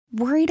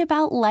Worried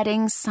about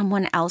letting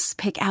someone else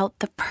pick out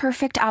the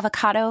perfect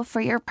avocado for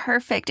your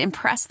perfect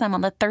impress them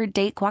on the third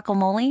date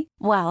guacamole?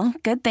 Well,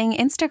 good thing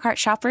Instacart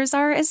shoppers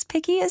are as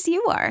picky as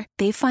you are.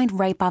 They find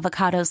ripe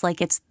avocados like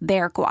it's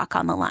their guac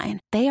on the line.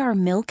 They are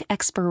milk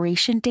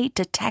expiration date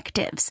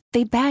detectives.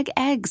 They bag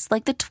eggs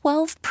like the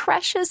 12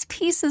 precious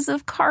pieces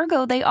of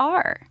cargo they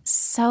are.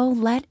 So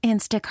let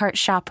Instacart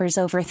shoppers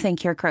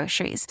overthink your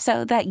groceries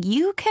so that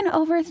you can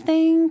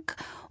overthink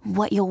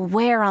what you'll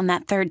wear on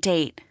that third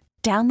date.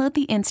 Download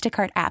the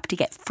Instacart app to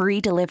get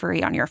free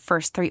delivery on your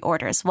first 3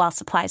 orders while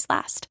supplies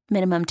last.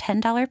 Minimum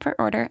 $10 per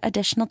order.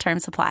 Additional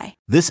terms apply.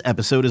 This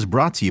episode is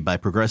brought to you by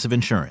Progressive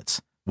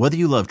Insurance. Whether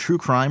you love true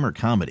crime or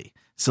comedy,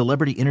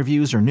 celebrity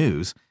interviews or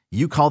news,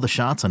 you call the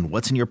shots on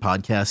what's in your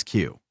podcast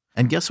queue.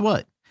 And guess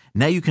what?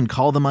 Now you can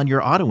call them on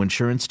your auto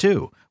insurance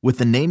too with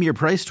the Name Your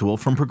Price tool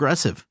from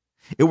Progressive.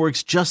 It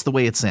works just the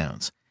way it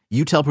sounds.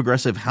 You tell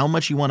Progressive how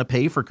much you want to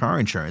pay for car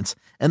insurance,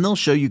 and they'll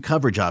show you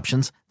coverage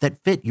options that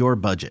fit your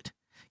budget.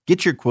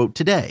 Get your quote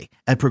today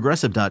at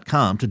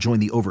Progressive.com to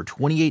join the over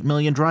 28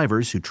 million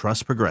drivers who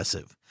trust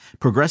Progressive.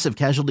 Progressive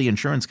Casualty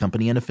Insurance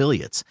Company and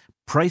Affiliates.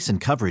 Price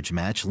and coverage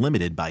match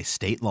limited by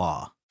state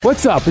law.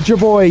 What's up? It's your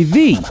boy,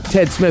 the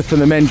Ted Smith from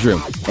The Men's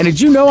Room. And did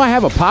you know I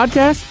have a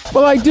podcast?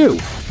 Well, I do.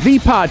 The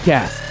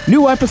Podcast.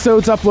 New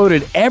episodes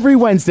uploaded every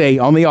Wednesday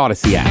on the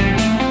Odyssey app.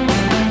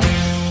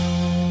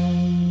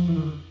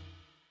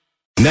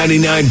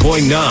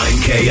 99.9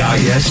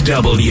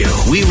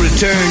 KISW. We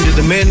return to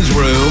The Men's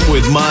Room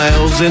with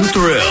Miles and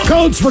Thrill.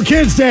 Codes for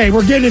Kids Day.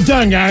 We're getting it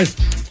done, guys.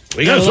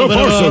 We got a little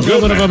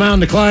bit of a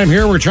mountain to climb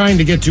here. We're trying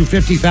to get to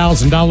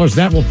 $50,000.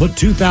 That will put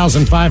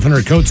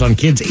 2,500 coats on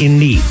kids in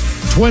need.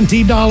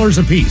 $20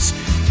 a piece.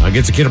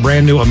 Gets a kid a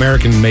brand new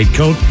American-made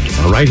coat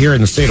right here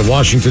in the state of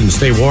Washington to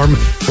stay warm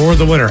for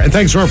the winter. And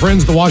thanks to our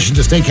friends, the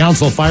Washington State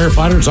Council of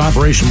Firefighters,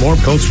 Operation Warm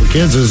Coats for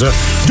Kids is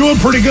doing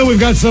pretty good. We've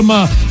got some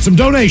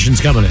donations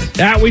coming in.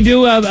 Yeah, we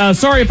do.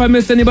 Sorry if I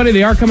missed anybody.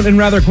 They are coming in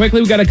rather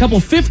quickly. We got a couple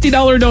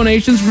 $50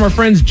 donations from our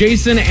friends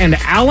Jason and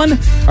Alan.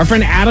 Our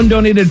friend Adam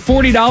donated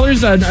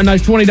 $40. A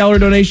nice $20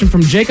 donation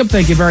from Jacob.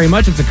 Thank you very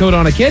much. It's a coat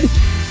on a kid.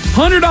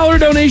 $100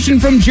 donation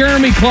from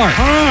Jeremy Clark.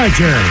 All right,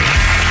 Jeremy.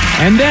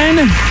 And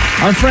then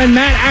our friend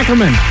Matt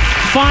Ackerman,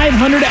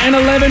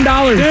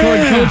 $511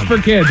 toward Coats for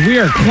Kids. We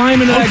are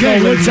climbing to that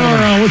goal.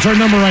 What's our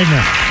number right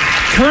now?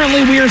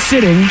 Currently, we are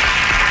sitting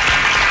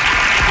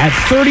at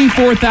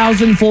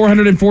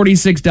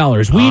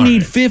 $34,446. We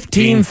need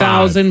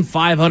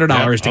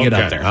 $15,500 to get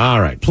up there. All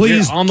right.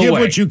 Please give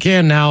what you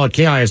can now at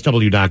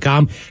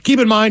KISW.com. Keep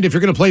in mind, if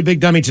you're going to play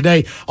Big Dummy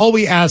today, all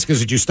we ask is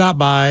that you stop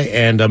by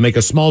and make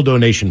a small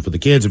donation for the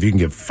kids. If you can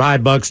give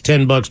 $5,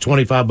 $10,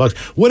 $25,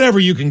 whatever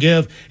you can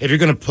give. If you're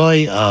going to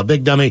play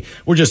Big Dummy,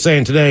 we're just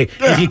saying today,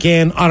 if you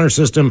can, honor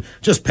system,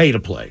 just pay to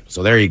play.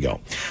 So there you go.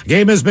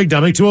 Game is Big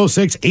Dummy,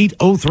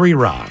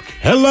 206-803-ROCK.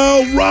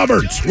 Hello,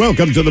 Robert.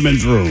 Welcome to the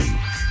Men's Room.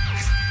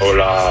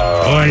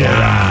 Hola.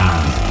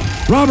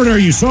 Hola. Robert, are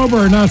you sober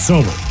or not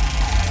sober?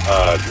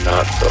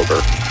 Not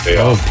sober. Okay.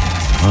 All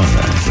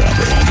right,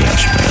 Robert, I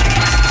got you,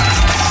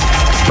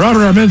 man.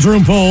 Robert, our Men's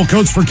Room poll,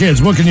 Coats for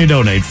Kids. What can you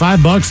donate?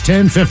 $5,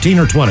 10, 15,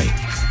 or 20?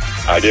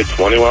 I did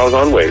 20 while I was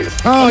on wave.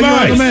 Oh,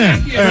 you're the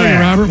man. Hey,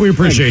 Robert, we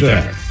appreciate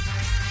that.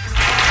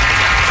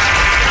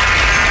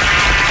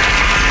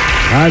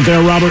 All right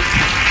there, Robert.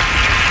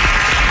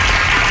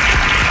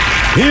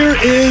 Here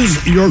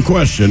is your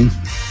question.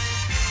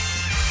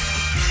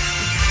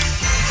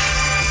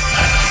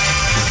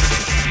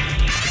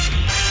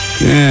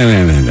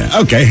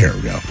 Okay, here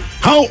we go.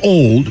 How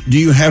old do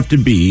you have to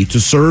be to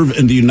serve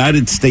in the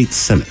United States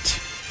Senate?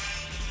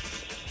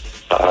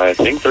 I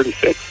think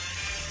 36.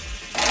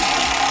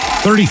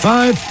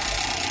 35?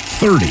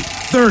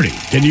 30.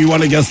 Can you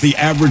want to guess the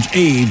average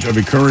age of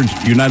a current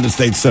United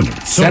States senator?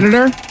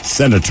 Senator.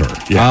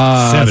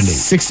 Yeah. 70.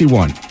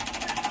 61.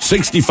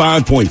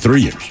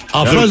 65.3 years.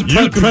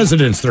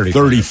 President's 35.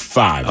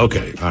 35.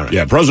 Okay. All right.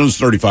 Yeah, President's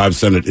 35,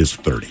 Senate is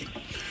 30.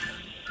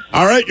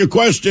 All right, your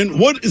question.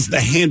 What is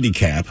the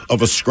handicap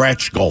of a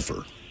scratch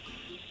golfer?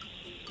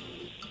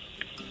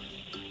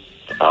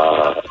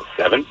 7.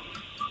 I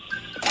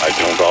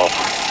don't golf.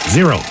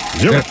 0.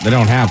 They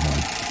don't have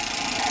one.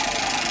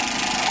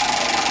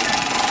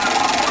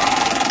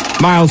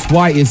 Miles,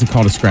 why is it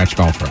called a scratch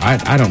golfer?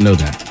 I don't know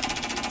that.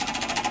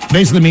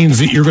 Basically means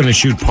that you're going to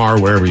shoot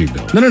par wherever you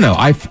go. No.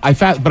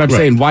 But I'm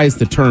saying, why is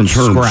the term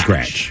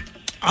scratch?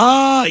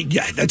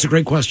 Yeah, that's a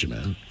great question,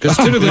 man. Because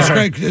typically,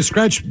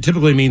 scratch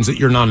typically means that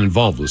you're not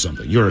involved with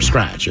something. You're a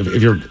scratch.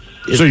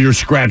 So you're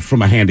scratched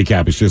from a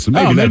handicapping system.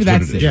 Maybe that's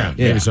what it is. Yeah,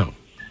 maybe so.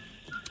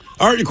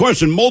 All right, your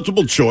question,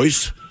 multiple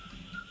choice.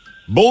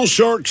 Bull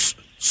sharks,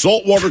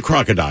 saltwater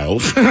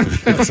crocodiles.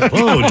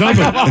 Whoa, dump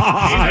it.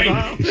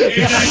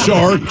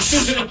 Sharks.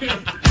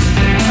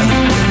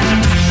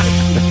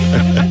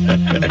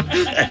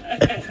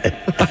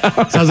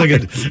 Sounds like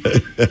a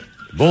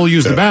bull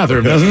used the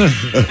bathroom, doesn't it?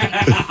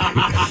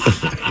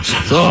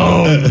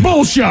 Oh,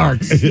 bull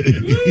sharks. Woo,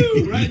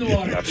 right in the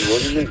water.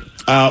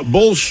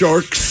 Bull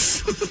sharks,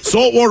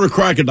 saltwater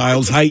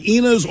crocodiles,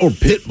 hyenas, or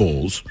pit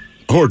bulls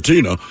or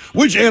Tina,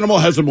 which animal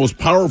has the most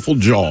powerful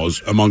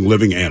jaws among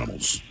living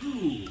animals?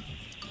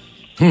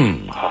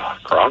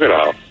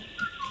 Crocodile.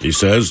 He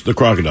says the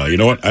crocodile. You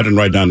know what? I didn't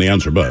write down the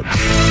answer, but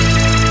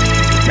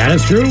That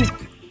is true.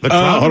 The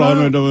hold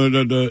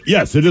on.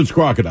 Yes, it is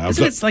crocodile.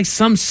 Isn't it like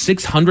some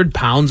 600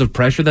 pounds of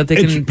pressure that they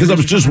can... Because I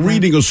was just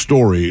reading a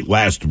story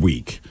last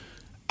week.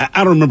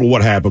 I don't remember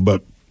what happened,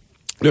 but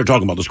they were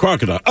talking about this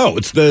crocodile. Oh,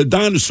 it's the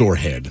dinosaur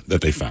head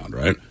that they found,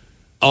 right?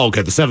 Oh,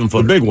 okay, the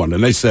 7-foot. The big one.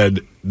 And they said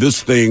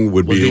this thing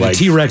would be like the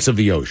T-Rex of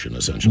the ocean,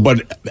 essentially.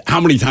 But how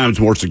many times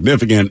more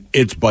significant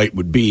its bite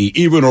would be,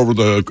 even over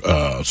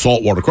the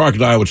saltwater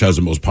crocodile, which has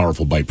the most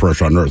powerful bite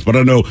pressure on Earth. But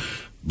I know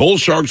bull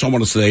sharks, I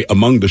want to say,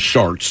 among the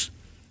sharks,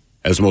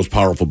 has the most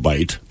powerful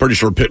bite. Pretty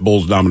sure pit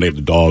bulls dominate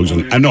the dogs.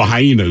 And I know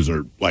hyenas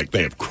are like,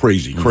 they have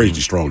crazy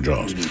strong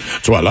jaws.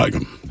 So I like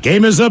them.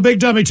 Game is a Big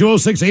Dummy,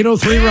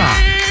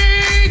 206-803-ROCK.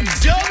 Big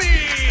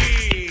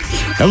Dummy!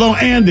 Hello,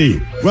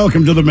 Andy.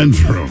 Welcome to the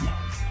men's room.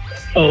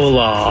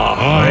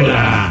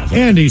 Hola.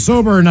 Andy,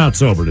 sober or not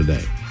sober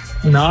today?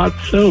 Not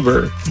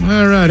sober.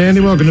 All right, Andy,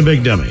 welcome to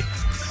Big Dummy.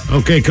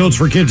 Okay, Codes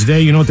for Kids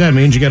Day, you know what that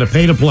means. You got to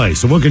pay to play.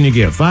 So what can you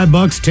give? $5,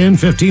 $10,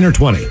 15, or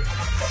 20?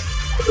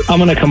 I'm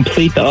going to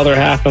complete the other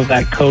half of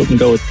that coat and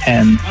go with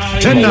 10.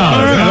 $10. All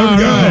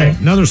right.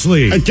 Another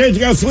sleeve. Hey, kids,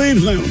 you got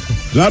sleeves now.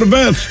 It's not a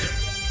vest.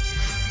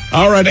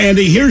 All right,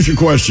 Andy, here's your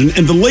question.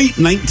 In the late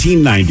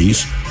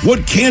 1990s,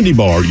 what candy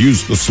bar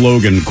used the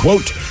slogan,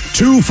 quote,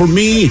 2 for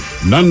me,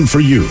 none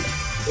for you?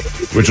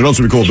 Which would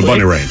also be called the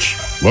Bunny Ranch.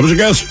 What was your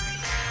guess?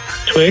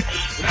 Twix.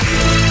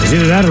 Is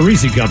either that or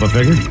Reese Cup, I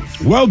figured.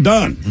 Well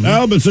done.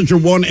 Now, but since you're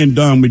one and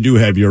done, we do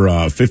have your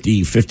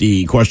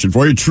 50-50 question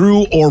for you.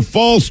 True or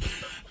false?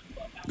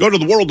 Go to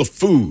the world of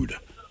food.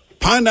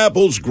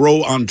 Pineapples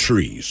grow on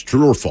trees.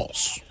 True or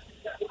false?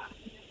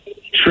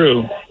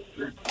 True.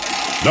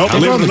 No, They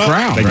grow in the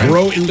ground, They right?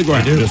 grow in the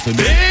ground. Yes, they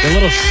do. The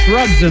little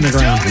shrubs in the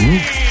ground.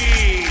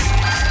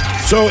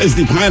 So is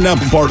the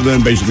pineapple part of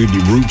them basically the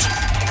root?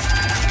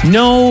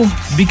 No,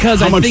 because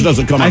How I much think, does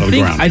it come out of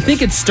the ground? I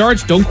think it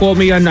starts, don't quote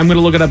me, I'm going to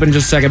look it up in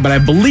just a second, but I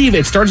believe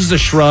it starts as a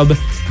shrub.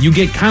 You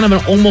get kind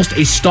of almost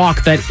a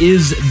stalk that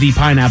is the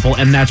pineapple,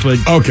 and that's what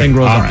then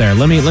grows up there.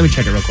 Let me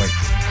check it real quick.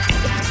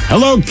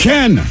 Hello,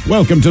 Ken.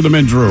 Welcome to the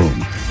men's room.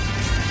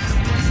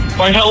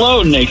 Why,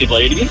 hello, naked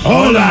lady.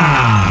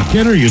 Hola!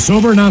 Ken, are you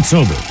sober or not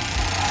sober?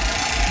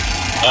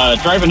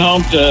 Driving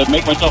home to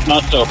make myself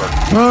not sober.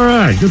 All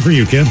right, good for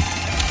you, Ken.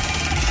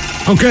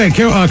 Okay,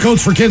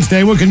 Codes for Kids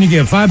Day, what can you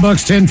give?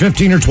 $5, 10,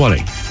 15, or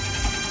 20?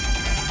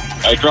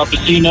 I dropped a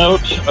C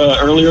note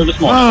earlier this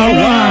morning. All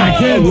right,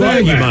 Ken,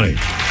 thank you, buddy.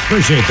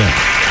 Appreciate that.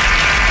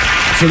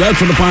 So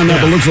that's what the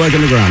pineapple looks like in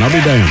the ground. I'll be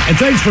damned. And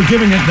thanks for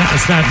giving it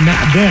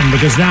then,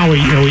 because now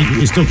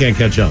we still can't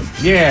catch up.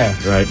 Yeah.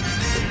 Right.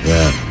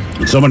 Yeah.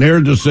 And someone here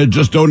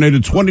just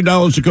donated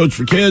 $20 to Coach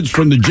for Kids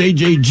from the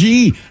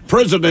JJG,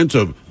 president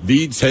of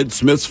Veeds Head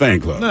Smith's fan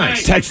club.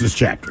 Nice. Texas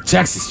chapter.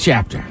 Texas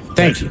chapter.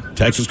 Thank you.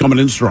 Texas coming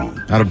in strong.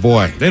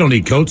 Attaboy. They don't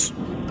need coats.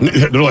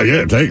 They're like,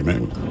 yeah, take it,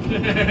 man.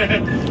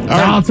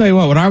 I'll tell you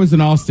what, when I was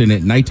in Austin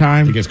at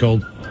nighttime, It gets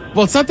cold.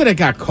 well, it's not that it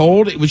got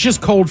cold. It was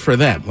just cold for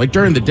them. Like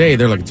during the day,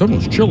 they're like, it's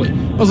almost chilly.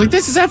 I was like,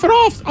 this is effing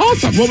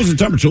awesome. What was the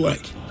temperature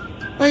like?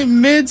 Like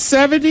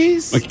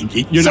mid-70s. Like,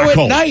 you're so not at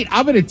cold. night,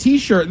 I'm in a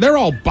T-shirt. They're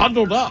all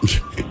bundled up.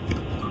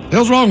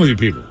 Hell's wrong with you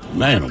people?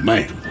 Man, oh,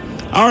 man.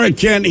 All right,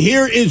 Ken,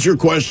 here is your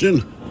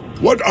question.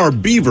 What are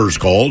beavers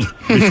called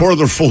before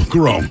they're full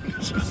grown?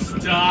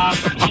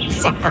 I'm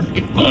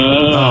sorry.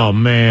 Oh,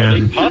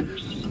 man.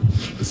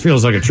 This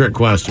feels like a trick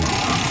question.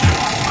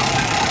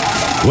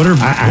 What are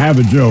I have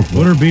a joke.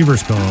 What are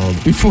beavers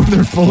called? Before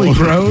they're fully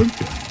grown?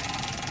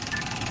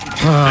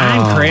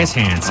 I'm Chris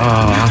Hansen.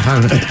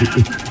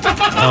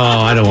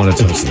 I don't want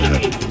to touch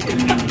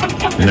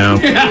that. No,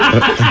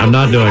 I'm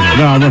not doing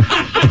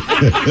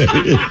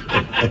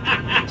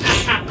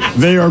it.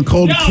 They are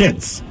called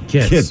kits.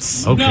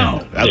 Kits. Okay.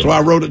 No. That's why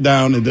I wrote it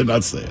down and did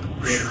not say it.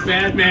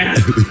 Bad man.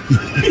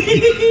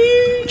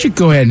 You should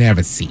go ahead and have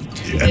a seat.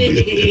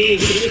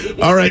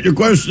 All right, your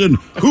question.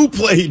 Who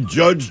played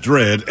Judge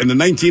Dredd in the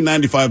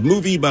 1995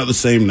 movie by the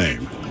same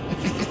name?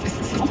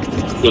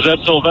 Was that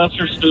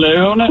Sylvester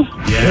Stallone?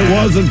 It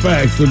was, in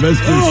fact,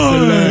 Sylvester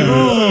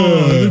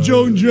Stallone. the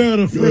Joan Jett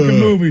of freaking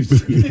movies.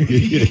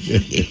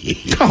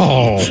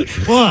 Oh,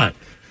 What?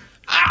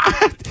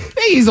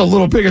 he's a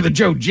little bigger than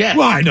Joe Jett.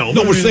 Well, I know.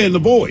 No, we're saying the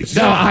voice.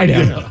 No, I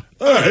know.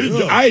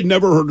 I had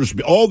never heard her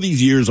speak. All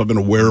these years I've been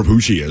aware of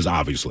who she is,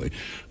 obviously.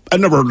 I'd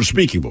never heard her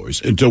speaking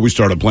voice until we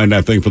started playing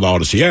that thing for the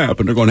Odyssey app,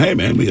 and they're going, hey,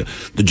 man,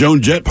 the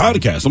Joan Jett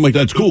podcast. I'm like,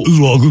 that's cool.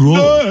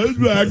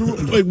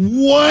 Like,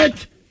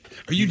 what?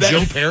 Are you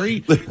Joe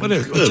Perry? What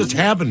just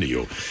happened to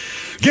you?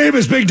 Game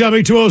is Big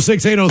Dummy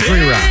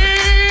 206-803-ROCK.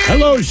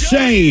 Hello,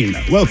 Shane.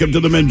 Welcome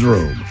to the men's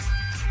room.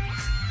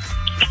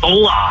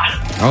 Hola.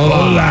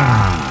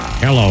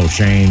 Hello,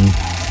 Shane.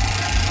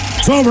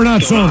 Sober,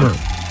 not sober.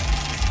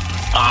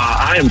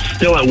 I am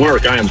still at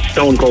work. I am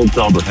stone cold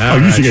sober.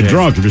 You should get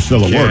drunk if you're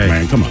still at work,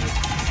 man. Come on.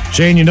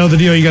 Shane, you know the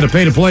deal. You got to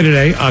pay to play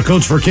today.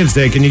 Codes for Kids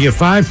Day. Can you give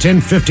 $5, $10,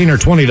 $15, or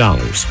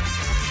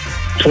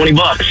 $20? $20.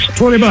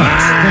 $20.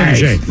 Thank you,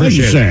 Shane.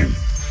 Appreciate it. Shane.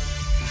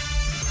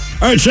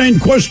 All right, Shane,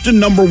 question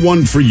number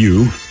 1 for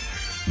you.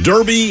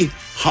 Derby,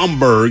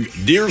 Hamburg,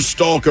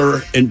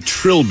 Deerstalker, and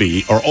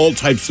Trilby are all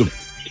types of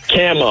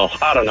Camo.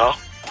 I don't know.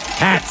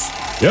 Hats.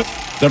 Yep,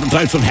 different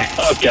types of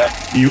hats. Okay.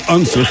 You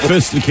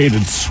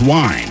unsophisticated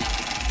swine.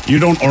 You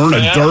don't earn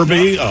a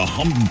Derby, a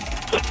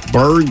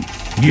Hamburg.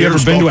 You ever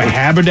been to a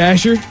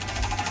haberdasher?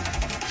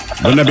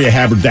 Wouldn't that be a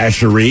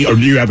haberdashery? Or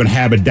do you have a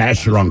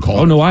haberdasher on call?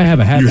 Oh, no, I have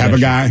a haberdasher. You have a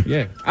guy?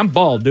 Yeah. I'm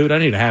bald, dude. I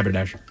need a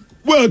haberdasher.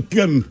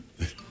 Welcome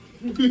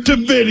to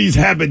Vinny's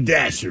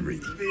Haberdashery.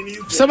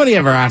 If somebody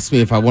ever asked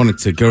me if I wanted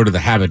to go to the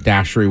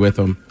haberdashery with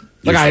them,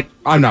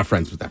 I'm not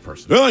friends with that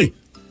person. Really?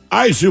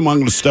 I assume I'm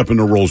going to step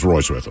into Rolls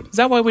Royce with him. Is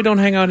that why we don't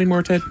hang out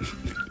anymore, Ted?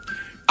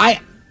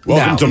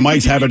 Welcome to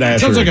Mike's Haberdashery.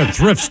 Sounds like a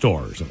thrift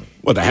store or something.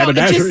 What, the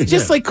haberdashery?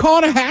 Just like call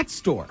it a hat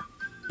store.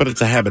 But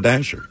it's a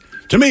haberdashery.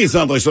 To me, it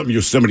sounds like something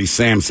Yosemite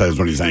Sam says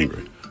when he's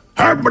angry.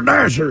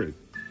 Haberdashery.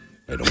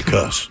 They don't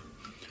cuss.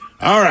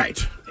 All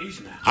right.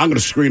 I'm going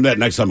to scream that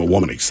next time a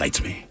woman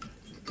excites me.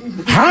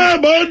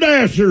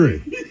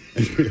 Haberdashery.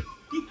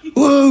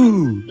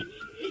 Woo.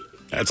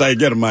 That's how you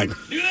get them, Mike.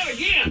 Do that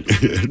again.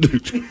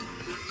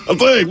 I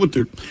think. What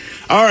the?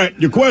 All right.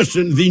 Your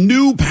question. The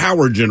new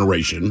Power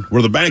Generation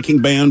were the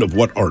backing band of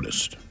what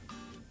artist?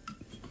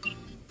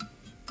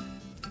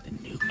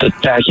 The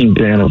backing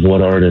band of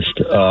what artist?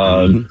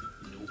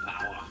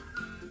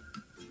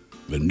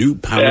 The new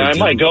Power Yeah, I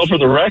might go for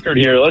the record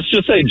here. Let's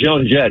just say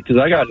Joan Jett, because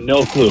I got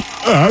no clue.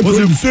 I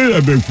couldn't say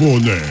that before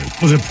that.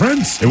 Was it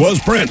Prince? It was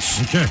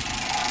Prince. Okay.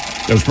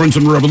 It was Prince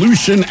and the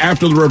Revolution.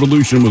 After the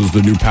Revolution was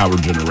the new Power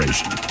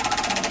Generation.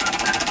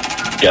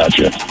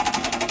 Gotcha.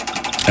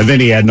 And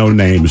then he had no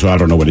name, so I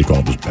don't know what he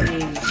called his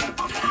band.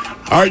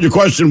 All right, your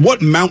question.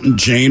 What mountain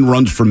chain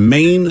runs from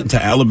Maine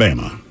to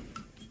Alabama?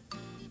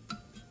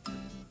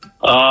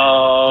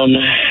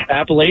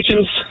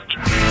 Appalachians?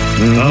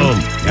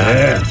 Oh,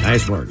 yeah.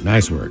 Nice work.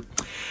 Nice work.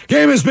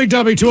 Game is Big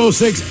W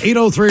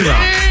 206-803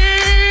 round.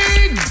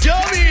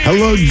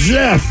 Hello,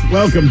 Jeff.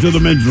 Welcome to the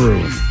men's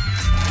room.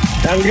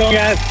 How's it going,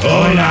 guys?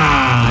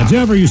 Hola.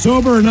 Jeff, are you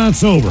sober or not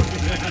sober?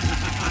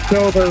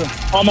 Sober.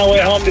 On my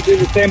way home to do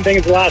the same thing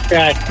as the last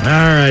guy.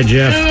 All right,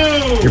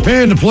 Jeff. You're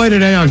paying to play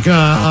today on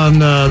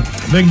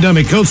Big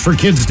Dummy Coats for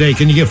Kids Day.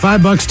 Can you get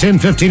 $5, 10,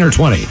 15, or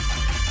 20?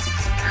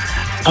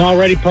 I'm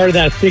already part of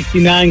that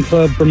 69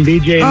 club from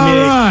BJ and All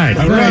me. right.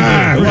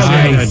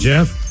 Appreciate that,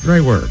 Jeff. Great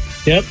work.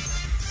 Yep.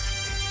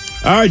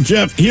 All right,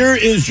 Jeff, here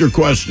is your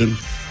question.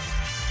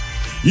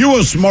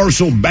 U.S.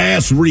 Marshal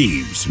Bass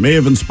Reeves may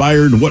have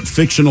inspired what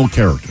fictional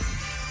character?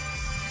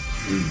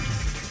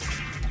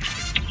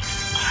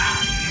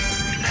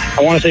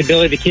 I want to say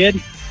Billy the Kid.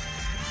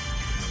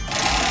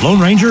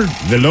 Lone Ranger?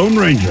 The Lone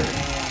Ranger.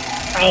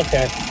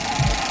 Okay.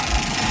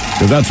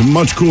 Because that's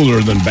much cooler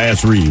than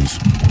Bass Reeves.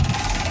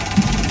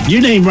 Your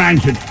name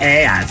rhymes with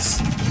ass.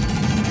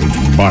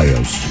 It's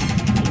bias.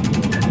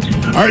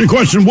 All right, your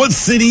question. What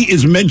city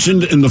is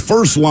mentioned in the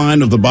first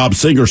line of the Bob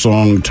Seger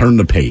song, Turn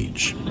the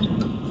Page?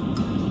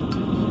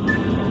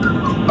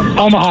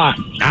 Omaha.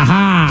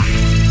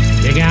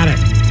 Aha. You got it.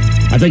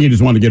 I think you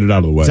just want to get it out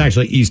of the way. It's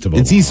actually east of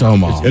Omaha. It's east of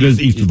Omaha. It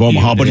is east of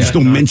Omaha, but it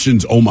still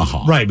mentions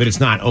Omaha. Right, but it's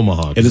not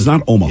Omaha. It is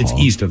not Omaha. It's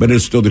east of but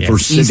it's still the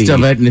first city East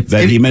of it, and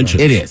that he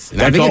mentioned. It is.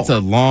 And I That's think all. it's a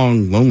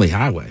long, lonely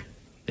highway.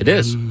 It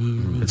is.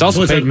 It's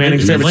also Peyton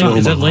Manning's favorite song.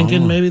 Is it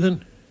Lincoln, maybe,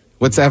 then?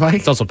 What's that, Mike?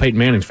 It's also Peyton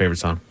Manning's favorite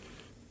song.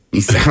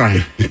 East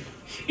right.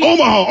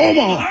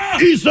 Omaha,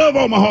 east of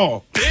Omaha.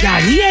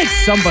 God, he had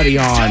somebody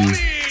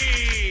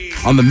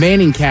on the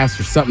Manning cast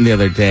or something the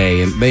other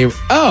day, and they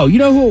you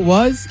know who it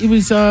was? It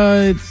was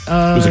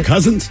Was it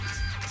Cousins?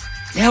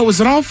 Yeah, it was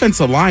an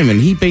offensive lineman.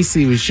 He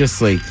basically was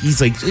just like, he's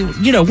like,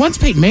 you know, once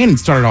Peyton Manning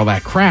started all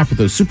that crap with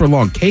those super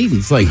long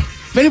cadence, like,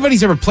 if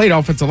anybody's ever played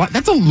offensive line,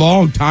 that's a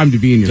long time to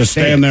be in your Just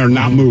stand. stand there and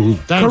not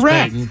move. Thanks,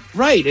 Correct. Peyton.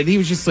 Right. And he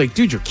was just like,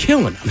 dude, you're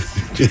killing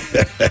us.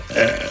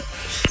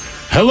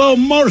 Hello,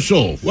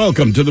 Marshall.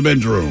 Welcome to the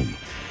men's room.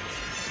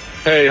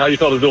 Hey, how you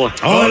fellas doing?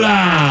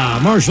 Hola.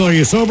 Marshall, are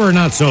you sober or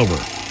not sober?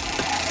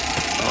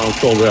 I'm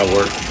sober at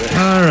work.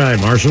 All right,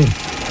 Marshall.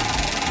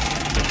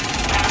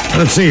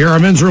 Let's see here. Our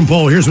men's room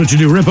poll. Here's what you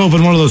do. Rip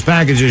open one of those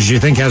packages you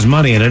think has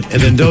money in it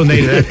and then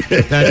donate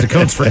that to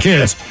Coats for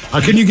Kids.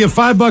 Can you give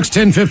 $5,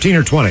 10, 15,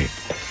 or 20?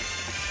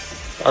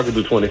 I could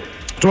do 20.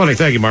 20.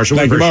 Thank you, Marshall.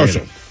 Thank you, We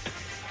Marshall.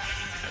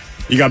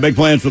 appreciate You got big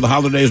plans for the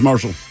holidays,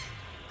 Marshall?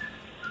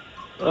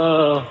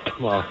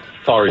 My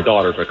sorry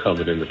daughters are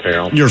coming into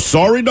town. Your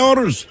sorry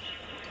daughters?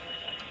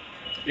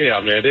 Yeah,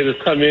 man, they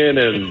just come in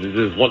and they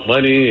just want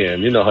money,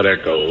 and you know how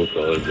that goes.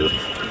 So it's just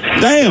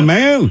Damn,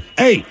 man.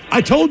 Hey,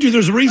 I told you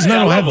there's a reason I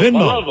don't have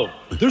Venmo. I love them.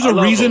 There's a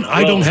reason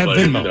I don't have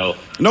Venmo.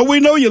 No, we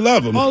know you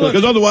love them.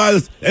 Because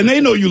otherwise, and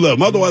they know you love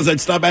them. Otherwise, they'd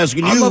stop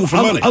asking you for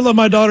money. I love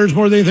my daughters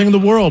more than anything in the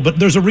world, but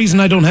there's a reason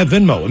I don't have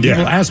Venmo. And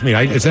people ask me,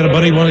 I said, a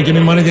buddy wanted to give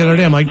me money the other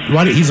day. I'm like,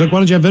 he's like, why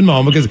don't you have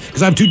Venmo?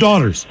 Because I have two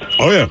daughters.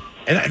 Oh, yeah.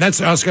 And that's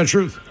the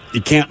truth.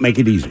 You can't make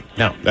it easy.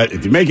 No.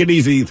 If you make it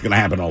easy, it's going to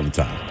happen all the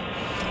time.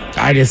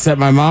 I just sent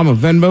my mom a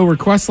Venmo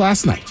request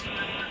last night.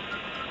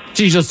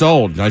 She's just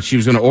old. Like, she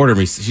was going to order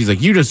me. She's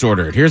like, you just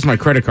order it. Here's my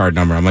credit card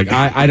number. I'm like,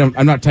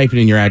 I'm not typing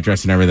in your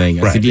address and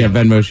everything. I said, do you have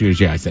Venmo? She goes,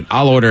 yeah. I said,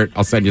 I'll order it.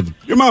 I'll send you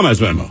Your mom has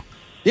Venmo.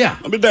 Yeah.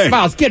 I'll be dang.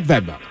 Miles, get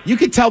Venmo. You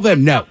can tell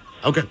them no.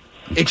 Okay.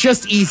 It's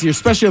just easier,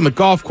 especially on the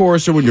golf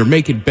course or when you're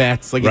making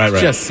bets. Like,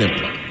 it's just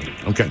simpler.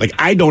 Okay. Like,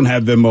 I don't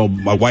have Venmo.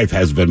 My wife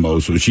has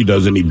Venmo, so if she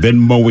does any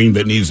Venmoing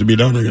that needs to be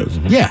done, I guess.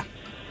 Yeah.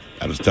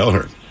 I just tell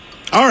her.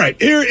 All right,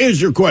 here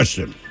is your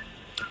question.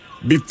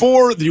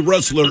 Before the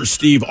wrestler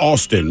Steve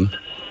Austin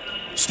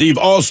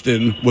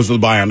was the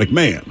Bionic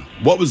Man.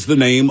 What was the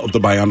name of the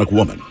Bionic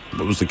Woman?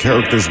 What was the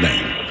character's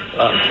name?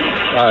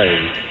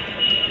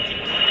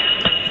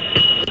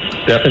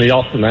 Daphne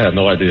Austin? I have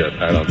no idea.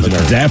 I don't know.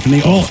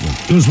 Daphne Austin.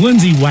 It was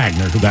Lindsay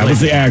Wagner. That was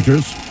the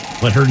actress.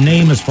 But her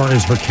name as far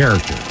as her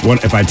character.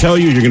 What, if I tell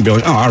you, you're going to be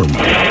like, oh, I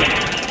remember.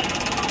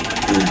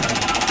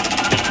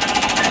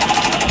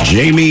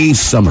 Jamie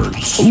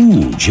Summers.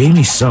 Ooh,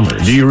 Jamie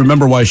Summers. Do you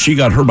remember why she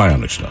got her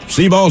bionic stuff?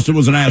 Steve Austin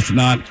was an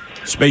astronaut.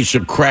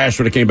 Spaceship crashed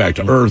when it came back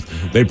to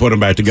Earth. They put him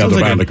back together.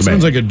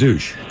 Sounds like a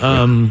douche.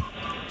 Only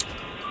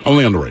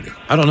on the radio.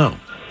 I don't know.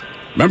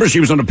 Remember, she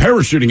was on a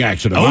parachuting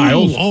accident,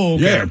 Miles. Oh,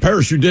 okay. Yeah, her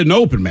parachute didn't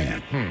open,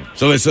 man.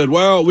 So they said,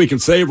 well, we can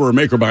save her or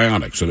make her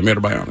bionic. So they made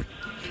her bionic.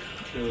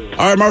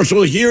 All right,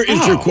 Marshall, here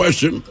is your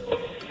question.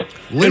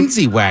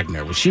 Lindsay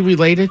Wagner, was she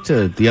related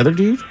to the other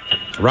dude?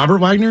 Robert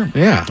Wagner?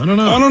 Yeah. I don't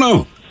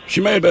know. She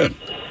may have been.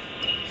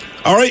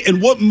 All right, in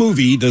what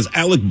movie does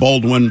Alec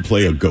Baldwin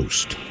play a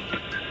ghost?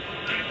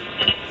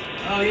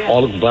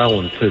 Alec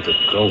Baldwin plays a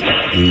ghost.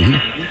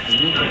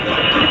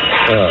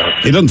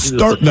 He doesn't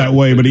start that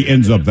way, but he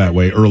ends up that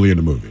way early in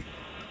the movie.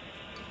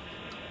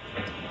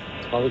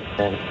 Alec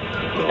Baldwin.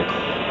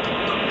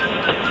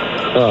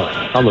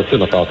 I'm a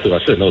cinephile, too.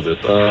 I should know this.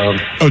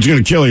 It's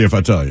going to kill you if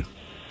I tell you.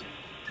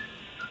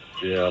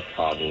 Yeah,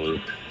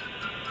 probably.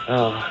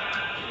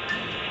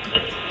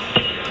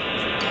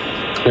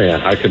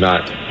 Man, I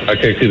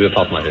can't see this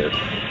off my head.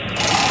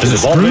 Is it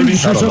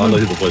Scrooge or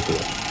something?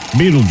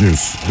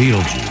 Beetlejuice.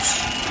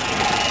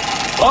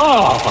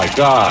 Oh, my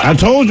God. I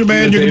told you,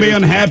 man, you're going to be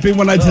unhappy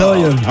when I tell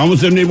you. I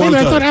almost didn't even want to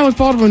I tell thought you. Alec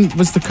Baldwin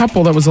was the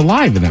couple that was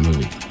alive in that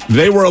movie.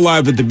 They were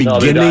alive at the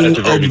beginning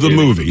the very of the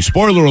movie.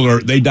 Spoiler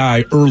alert, they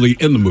die early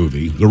in the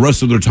movie. The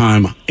rest of their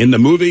time in the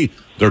movie,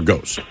 they're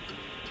ghosts.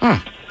 Huh.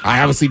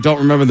 I obviously don't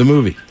remember the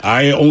movie.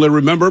 I only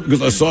remember it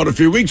because I saw it a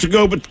few weeks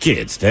ago, but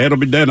kids, Dad, I'll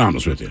be dead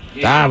honest with you.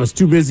 I was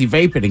too busy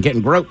vaping and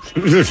getting groped.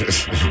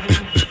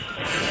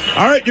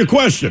 All right, your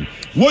question.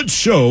 What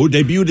show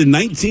debuted in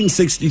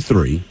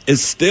 1963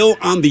 is still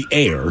on the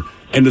air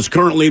and is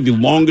currently the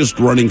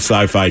longest-running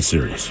sci-fi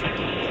series?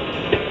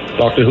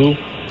 Doctor Who?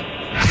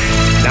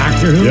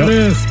 Doctor Who it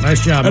is.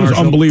 Nice job, That is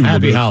Marshall. unbelievable.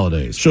 Happy dude.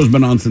 holidays. Show's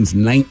been on since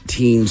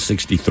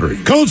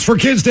 1963. Codes for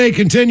Kids Day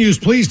continues.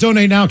 Please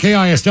donate now,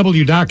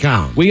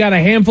 KISW.com. We got a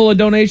handful of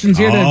donations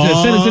here to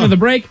send us into the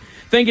break.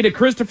 Thank you to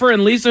Christopher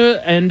and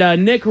Lisa and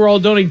Nick, who are all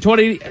donating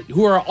 $20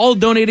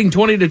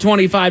 to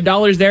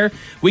 $25 there.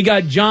 We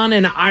got John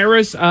and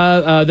Iris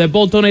that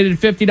both donated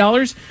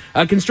 $50.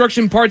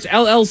 Construction Parts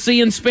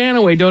LLC in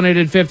Spanaway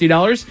donated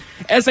 $50.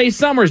 S.A.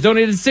 Summers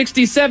donated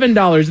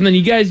 $67. And then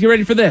you guys get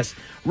ready for this.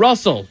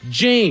 Russell,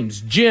 James,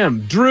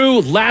 Jim,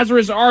 Drew,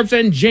 Lazarus, Arps,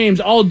 and James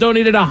all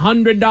donated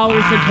 $100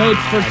 to Coats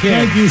for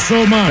Kids. Thank you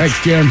so much.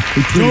 Thanks, Jim.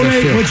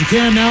 Donate what you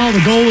can now. The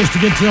goal is to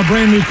get to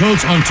brand new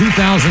coats on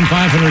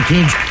 2,500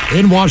 kids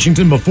in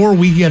Washington before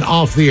we get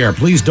off the air.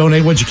 Please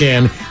donate what you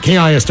can.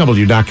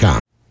 KISW.com.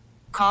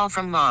 Call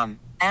from mom.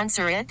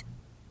 Answer it.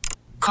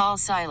 Call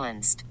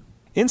silenced.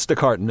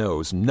 Instacart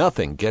knows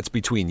nothing gets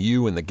between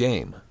you and the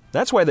game.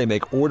 That's why they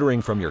make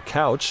ordering from your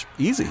couch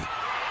easy.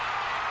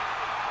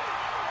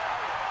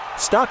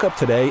 Stock up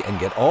today and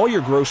get all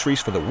your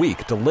groceries for the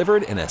week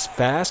delivered in as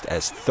fast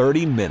as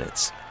 30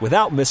 minutes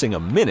without missing a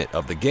minute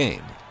of the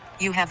game.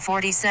 You have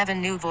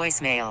 47 new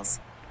voicemails.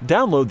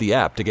 Download the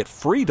app to get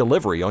free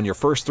delivery on your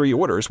first 3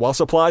 orders while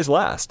supplies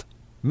last.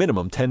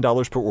 Minimum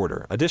 $10 per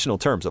order. Additional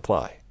terms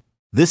apply.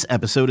 This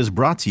episode is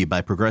brought to you by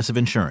Progressive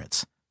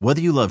Insurance.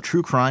 Whether you love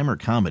true crime or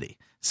comedy,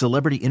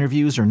 celebrity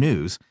interviews or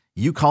news,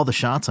 you call the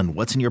shots on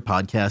what's in your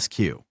podcast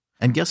queue.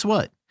 And guess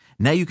what?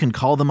 Now you can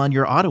call them on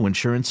your auto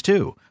insurance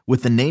too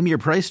with the Name Your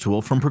Price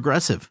tool from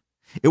Progressive.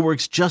 It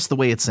works just the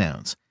way it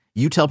sounds.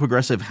 You tell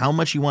Progressive how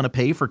much you want to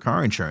pay for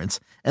car insurance,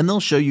 and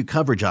they'll show you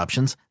coverage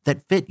options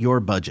that fit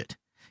your budget.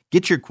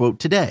 Get your quote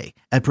today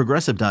at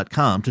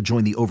Progressive.com to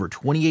join the over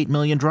 28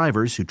 million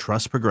drivers who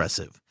trust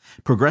Progressive.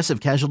 Progressive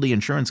Casualty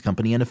Insurance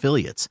Company and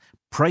Affiliates.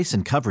 Price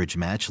and coverage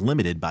match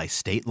limited by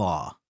state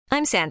law.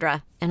 I'm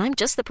Sandra, and I'm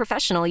just the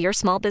professional your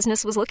small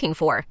business was looking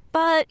for.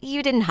 But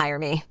you didn't hire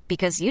me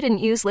because you didn't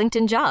use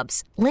LinkedIn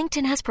Jobs.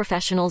 LinkedIn has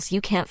professionals you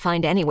can't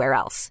find anywhere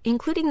else,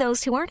 including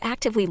those who aren't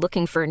actively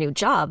looking for a new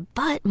job,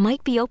 but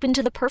might be open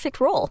to the perfect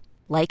role,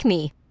 like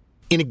me.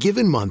 In a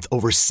given month,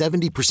 over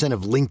 70%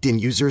 of LinkedIn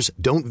users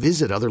don't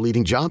visit other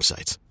leading job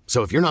sites.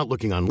 So if you're not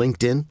looking on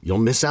LinkedIn, you'll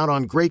miss out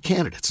on great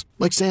candidates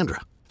like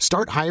Sandra.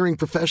 Start hiring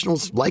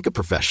professionals like a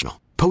professional.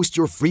 Post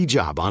your free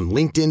job on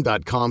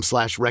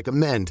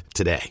linkedin.com/recommend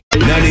today.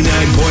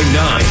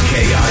 99.9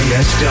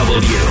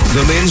 KISW.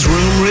 The men's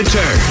room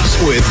returns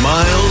with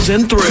Miles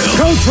and Thrill.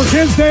 Coach for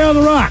Kids Day on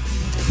the Rock.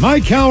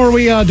 Mike, how are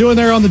we doing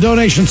there on the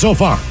donation so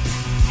far?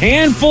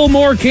 Handful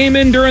more came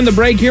in during the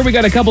break here. We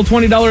got a couple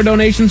 $20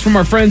 donations from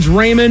our friends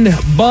Raymond,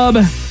 Bub,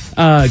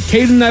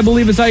 Caden, I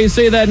believe is how you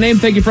say that name.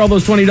 Thank you for all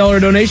those $20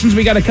 donations.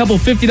 We got a couple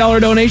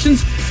 $50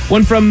 donations.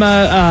 One from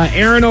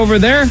Aaron over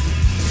there.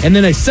 And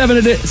then a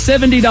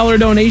 $70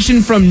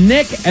 donation from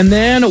Nick. And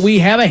then we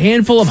have a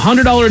handful of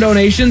 $100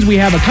 donations. We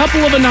have a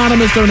couple of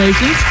anonymous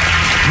donations.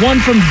 One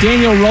from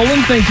Daniel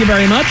Rowland. Thank you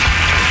very much.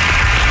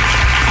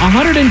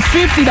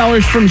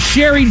 $150 from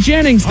Sherry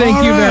Jennings.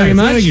 Thank you very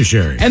much. Thank you,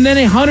 Sherry. And then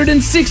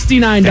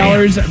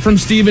 $169 from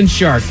Steven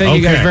Shark. Thank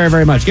you guys very,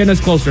 very much. Getting us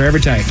closer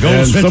every time.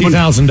 Goes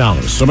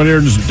 $50,000. Somebody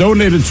here just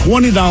donated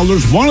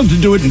 $20, wanted to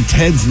do it in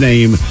Ted's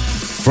name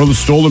for the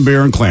stolen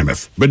bear in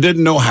Klamath, but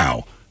didn't know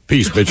how.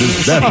 Peace,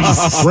 bitches.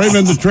 That's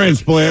Raymond the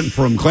transplant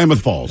from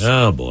Klamath Falls.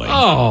 Oh, boy.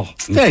 Oh,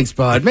 thanks,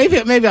 bud.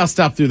 Maybe I'll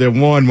stop through there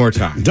one more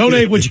time.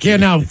 Donate what you can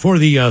now for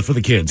the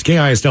kids.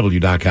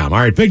 KISW.com. All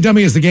right, Big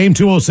Dummy is the game.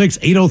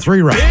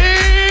 206-803-ROCK.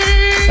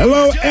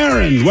 Hello,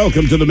 Aaron.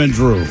 Welcome to the men's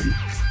room.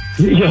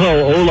 Yo,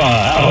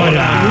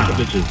 hola.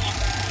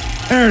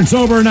 Aaron,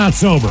 sober or not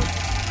sober?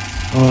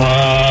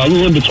 A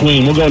little in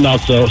between. We'll go not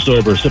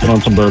sober, sipping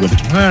on some bourbon.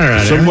 All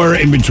right, somewhere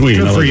in between.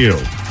 Good for you.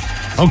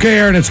 Okay,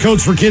 Aaron, it's Coach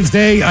for Kids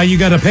Day. You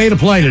got to pay to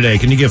play today.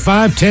 Can you give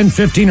 $5, $10,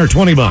 $15, or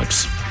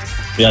 $20?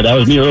 Yeah, that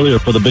was me earlier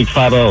for the big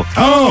 5-0.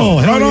 Oh,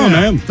 hell on,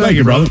 man. Thank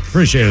you, brother.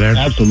 Appreciate it, Aaron.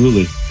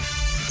 Absolutely.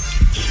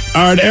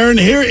 All right, Aaron,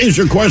 here is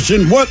your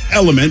question. What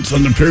element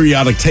on the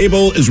periodic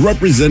table is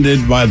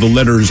represented by the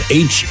letters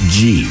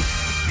HG?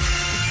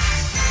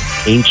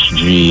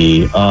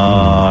 HG.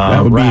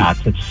 That would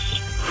rat. be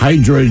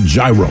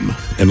hydrogyrum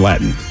in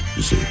Latin,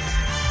 you see.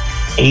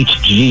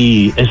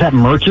 HG. Is that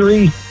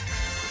mercury?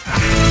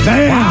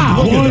 Bam!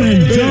 Wow. One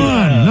and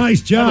done.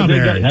 Nice job,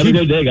 Aaron. Have a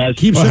good day, guys.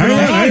 Keep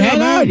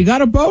Hang on. You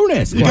got a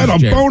bonus. You got a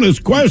bonus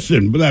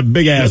question with that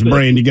big ass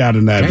brain you got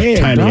in that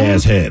tiny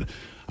ass head.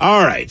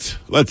 All right.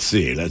 Let's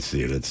see.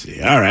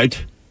 All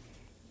right.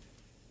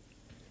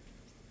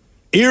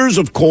 Ears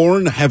of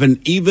corn have an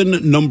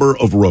even number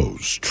of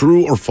rows.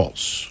 True or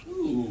false?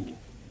 Ooh.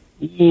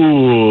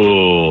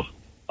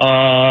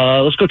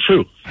 Let's go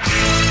true.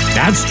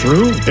 That's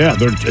true. Yeah,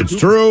 it's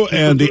true.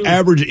 And the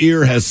average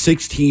ear has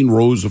 16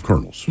 rows of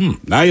kernels.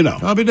 Now you know.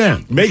 I'll be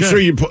damned. Make sure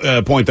you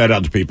point that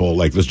out to people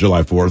like this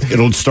July 4th.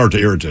 It'll start to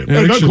irritate.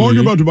 Hey, that corn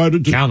you're about to buy?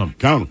 Count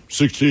them.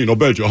 16. I'll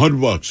bet you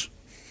 $100.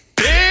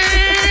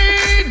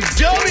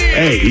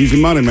 Hey, easy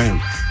money, man.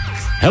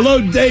 Hello,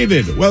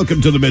 David.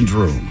 Welcome to the men's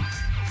room.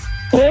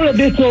 Hola,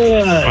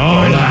 bicho.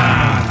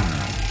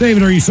 Hola.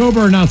 David, are you sober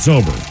or not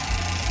sober?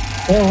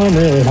 Oh, I'm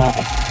really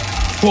high.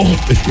 You're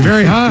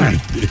very high.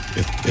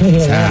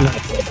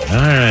 All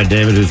right,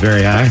 David, who's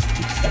very high.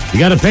 You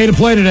got to pay to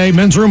play today.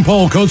 Men's room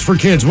poll, Coach for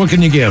Kids. What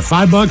can you give?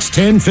 $5,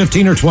 10,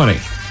 15, or 20?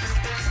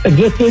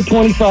 Just do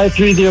 25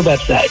 through their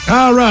website.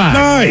 All right.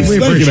 Nice. We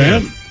Thank you,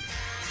 man.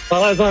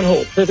 While I was on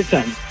hold. Perfect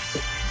time.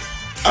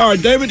 All right,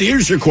 David,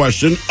 here's your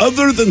question.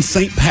 Other than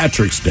St.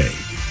 Patrick's Day,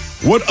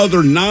 what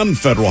other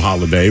non-federal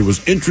holiday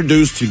was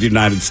introduced to the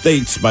United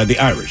States by the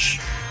Irish?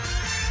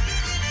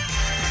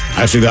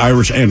 Actually, the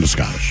Irish and the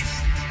Scottish.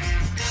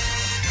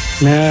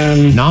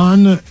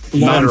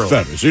 Non-federal.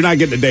 So you're not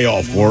getting a day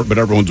off for it, but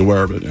everyone's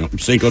aware of it. You know,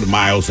 Cinco de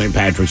Mayo, St.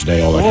 Patrick's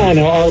Day, all that. I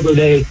know, Arbor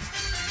Day.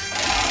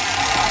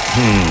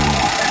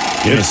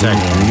 It's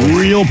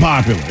real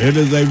popular. It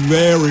is a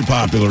very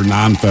popular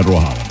non-federal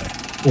holiday.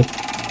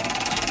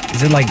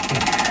 Is it like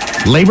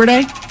Labor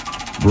Day?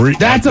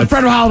 That's a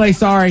federal holiday,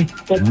 sorry.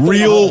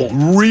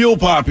 Real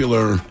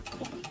popular.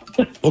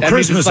 Well,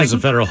 Christmas is a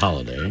federal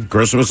holiday.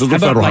 Christmas is a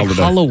federal holiday.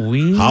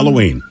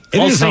 Halloween? It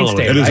is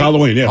Halloween. It is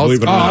Halloween, yeah,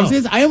 believe it or not.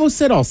 I almost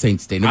said All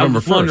Saints Day, November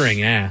 1st. Wondering,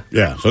 yeah.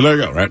 Yeah, so there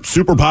you go, right?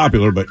 Super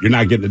popular, but you're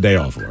not getting a day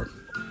off for it.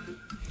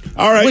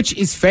 All right. Which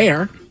is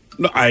fair.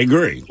 No, I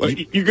agree.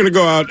 Like, you're going to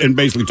go out and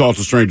basically talk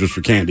to strangers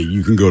for candy.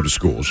 You can go to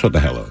school. Shut the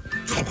hell up.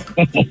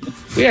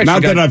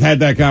 Not that I've had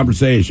that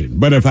conversation,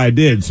 but if I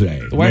did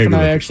say. The wife and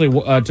I actually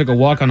took a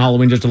walk on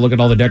Halloween just to look at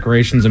all the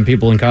decorations and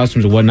people in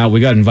costumes and whatnot. We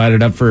got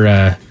invited up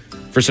for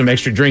some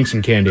extra drinks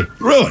and candy.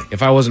 Really?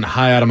 If I wasn't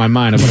high out of my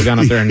mind, I would have gone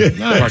up there and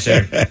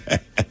partaken.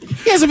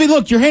 Yes, I mean,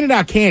 look, you're handing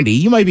out candy.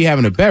 You might be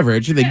having a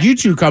beverage. And then you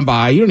two come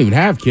by. You don't even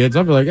have kids.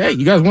 I'll be like, hey,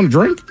 you guys want a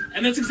drink?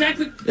 And that's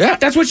exactly,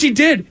 that's what she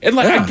did. And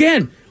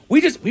again,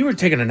 we were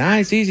taking a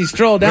nice, easy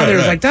stroll down there. It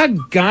was like,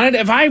 doggone it.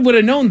 If I would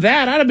have known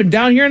that, I'd have been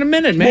down here in a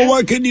minute, man. Well,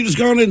 why couldn't you just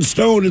go in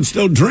stone and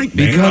still drink,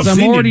 man? Because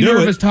I'm already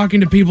nervous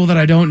talking to people that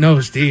I don't know,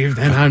 Steve.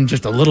 Then I'm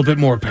just a little bit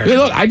more paranoid.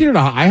 Hey, look,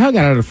 I hung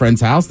out at a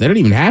friend's house. They didn't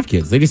even have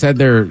kids. They just had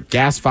their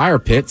gas fire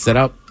pit set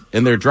up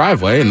in their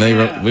driveway, and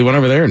we went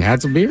over there and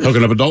had some beer.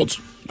 Hooking up adults?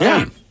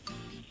 Yeah.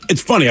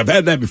 It's funny. I've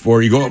had that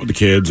before. You go out with the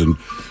kids, and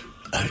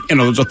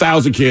there's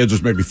 1,000 kids,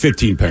 there's maybe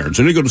 15 parents,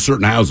 and you go to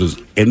certain houses,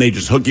 and they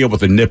just hook you up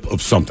with a nip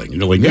of something.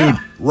 You're like, dude,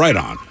 right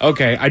on.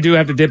 Okay, I do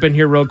have to dip in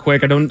here real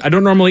quick. I don't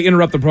normally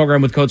interrupt the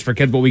program with Coats for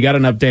Kids, but we got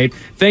an update.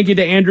 Thank you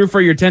to Andrew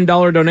for your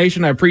 $10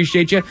 donation. I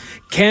appreciate you.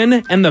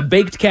 Ken and the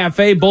Baked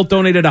Cafe both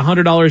donated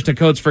 $100 to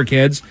Coats for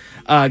Kids.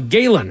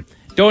 Galen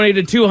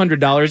donated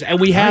 $200, and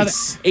we have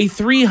a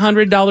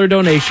 $300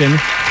 donation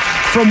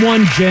from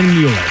one Jen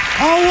Mueller.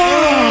 Oh,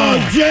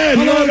 wow. Jen.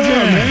 Hello,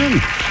 Jen.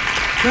 Man.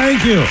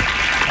 Thank you.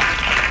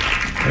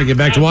 Gotta get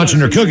back to watching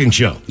her cooking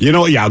show.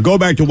 I'll go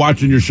back to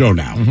watching your show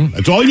now.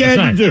 That's all you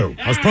had to do.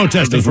 I was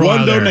protesting for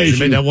one donation.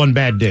 She made that one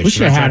bad dish. We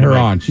should have had her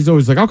on. She's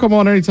always like, I'll come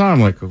on anytime.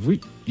 Like, why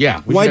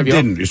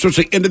didn't you? It's supposed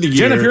to end of the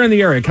year. Jen, if you're in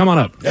the area, come on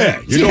up.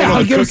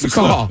 I'll give us a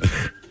call.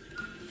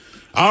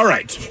 All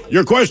right.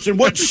 Your question,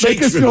 what Shakespeare...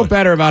 Make us feel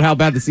better about how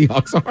bad the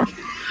Seahawks are.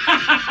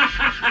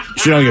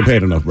 She don't get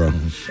paid enough, bro.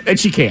 And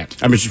she can't.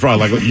 I mean, she's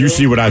probably like, you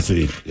see what I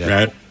see,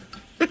 right?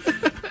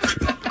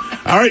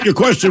 All right, your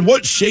question,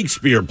 what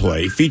Shakespeare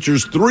play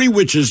features three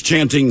witches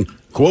chanting,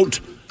 quote,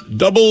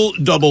 double,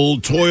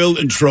 double, toil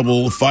and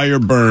trouble, fire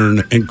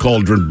burn, and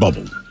cauldron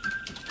bubble?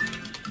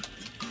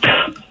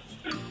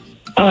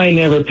 I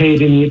never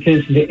paid any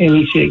attention to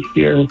any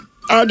Shakespeare.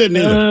 I didn't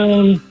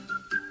either.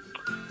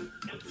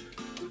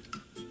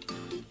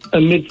 A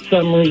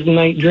Midsummer's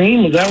Night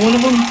Dream, is that one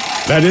of them?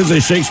 That is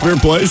a Shakespeare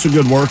play, so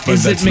good work. But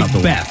is that's it not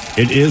Macbeth?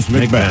 It is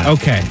Macbeth.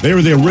 Okay. They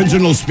were the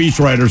original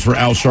speechwriters for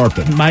Al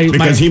Sharpton.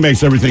 Because he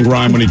makes everything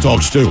rhyme when he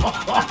talks, too.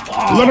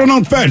 Little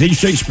known fact, he's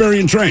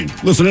Shakespearean trained.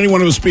 Listen to any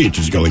one of his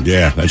speeches, you go like,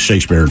 yeah, that's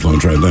Shakespeare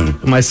influence right there.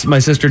 My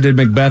sister did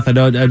Macbeth.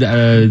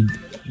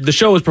 The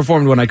show was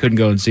performed when I couldn't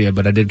go and see it,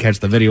 but I did catch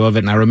the video of it,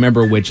 and I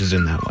remember witches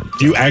in that one.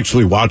 Do you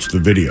actually watch the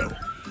video?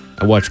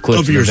 I watched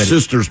clips of your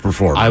sister's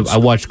performance. I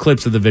watched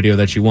clips of the video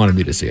that she wanted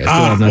me to see. I still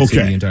have not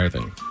seen the entire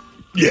thing.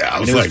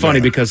 Yeah, it was funny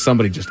because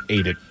somebody just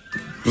ate it.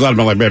 Because I'd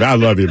been like, baby, I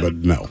love you, but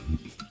no.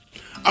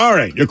 All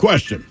right, your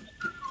question.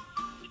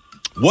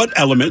 What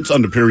element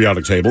on the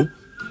periodic table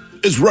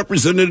is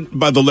represented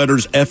by the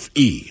letters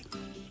Fe,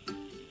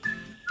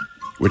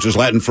 which is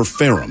Latin for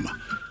ferrum,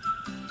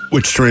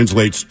 which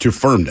translates to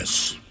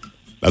firmness?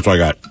 That's why I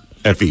got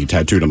Fe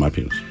tattooed on my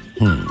penis.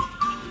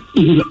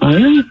 Is it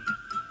iron?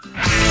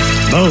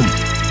 Boom.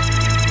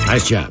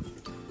 Nice job.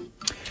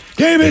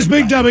 Game is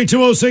Big W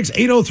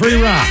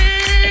 206-803-ROCK.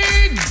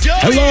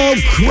 Hello,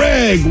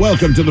 Craig.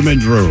 Welcome to the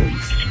men's room.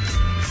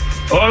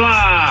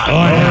 Hola.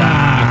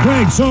 Hola.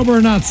 Craig, sober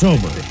or not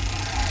sober?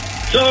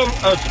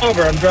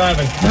 Sober. I'm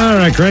driving. All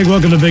right, Craig.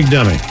 Welcome to Big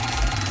Dummy.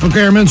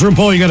 Okay, our men's room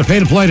poll. You got to pay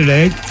to play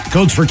today.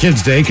 Codes for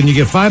Kids Day. Can you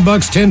get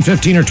 $5, 10,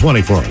 15, or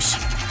 20 for us?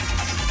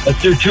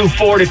 Let's do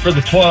 $2.40 for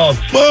the 12.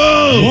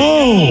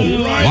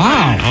 Whoa! Right.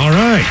 Wow! All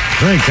right,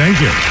 Craig. Thank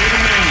you.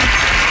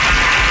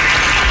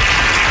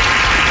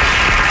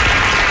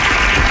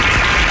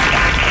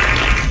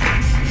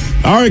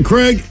 All right,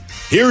 Craig,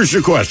 here's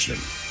your question.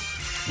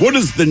 What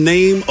is the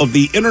name of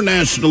the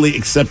internationally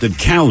accepted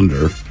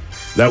calendar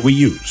that we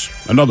use?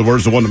 In other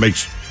words, the one that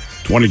makes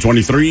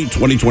 2023,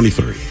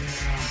 2023.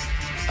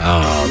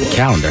 The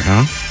calendar,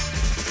 huh?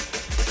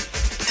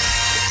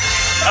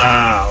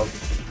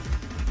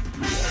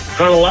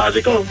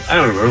 Chronological? I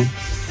don't know.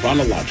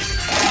 Chronological.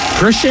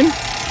 Christian?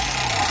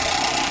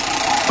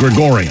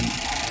 Gregorian.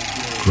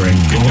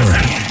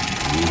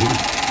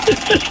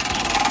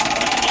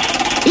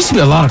 Used to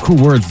be a lot of cool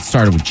words that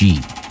started with G.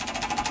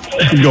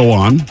 Go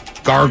on.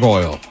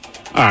 Gargoyle.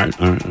 All right.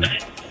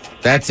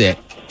 That's it.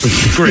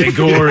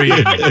 Gregorian.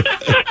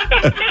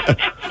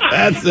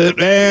 That's it,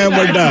 man.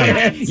 We're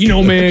done. You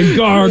know, man,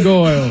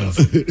 gargoyles.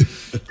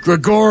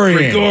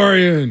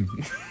 Gregorian.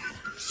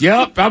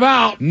 Yep, I'm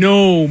out.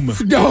 Gnome.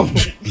 No.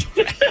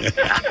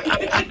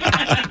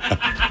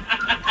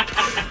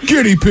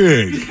 Guinea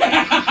pig.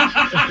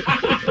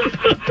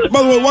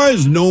 By the way, why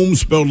is gnome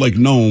spelled like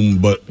gnome,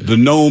 but the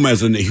gnome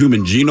as in the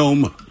human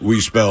genome, we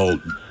spell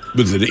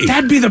with an E?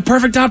 That'd be the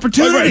perfect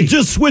opportunity. Right,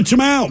 just switch them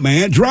out,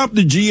 man. Drop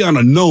the G on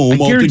a gnome I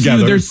guarantee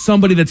altogether. you there's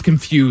somebody that's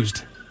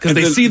confused because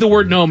they see the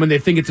word gnome and they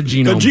think it's a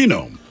genome. A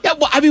genome. Yeah,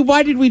 well, I mean,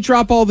 why did we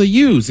drop all the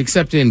U's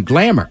except in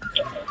glamour?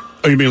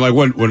 Oh, you mean like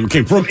when we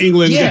came from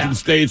England into the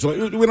States,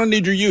 like, we don't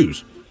need your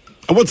U's.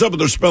 And what's up with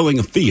their spelling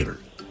of theater?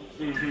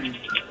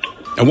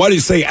 Mm-hmm. And why do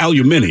you say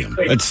aluminium?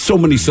 That's so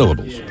many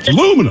syllables. It's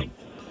aluminum.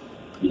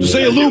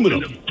 Say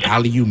aluminum.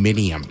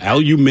 Aluminium.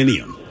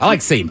 Aluminium. I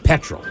like saying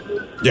petrol.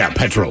 Yeah,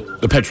 petrol.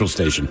 The petrol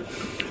station.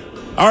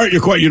 All right,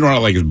 you're quite, you know what I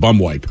like is bum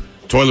wipe.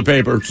 Toilet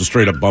paper, it's a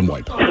straight up bum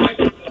wipe.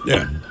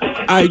 Yeah.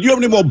 You have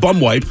any more bum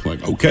wipe?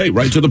 Like, okay,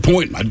 right to the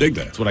point. I dig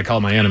that. That's what I call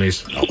my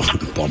enemies. Oh,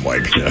 bum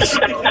wipe, yes.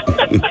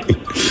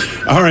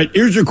 All right,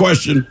 here's your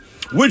question.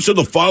 Which of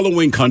the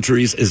following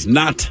countries is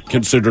not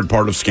considered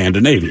part of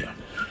Scandinavia?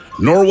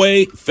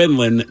 Norway,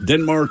 Finland,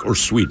 Denmark, or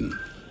Sweden?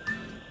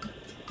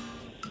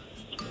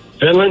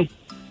 Finland.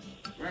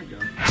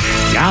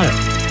 Got it.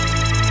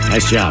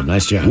 Nice job.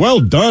 Well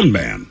done,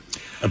 man.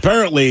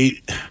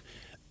 Apparently,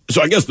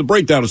 so I guess the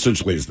breakdown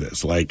essentially is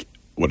this. Like,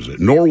 what is it?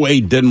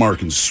 Norway,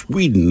 Denmark, and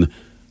Sweden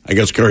I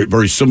guess, carry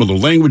very similar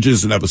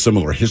languages and have a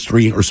similar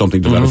history or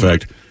something to that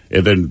effect.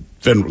 And then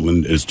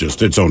Finland is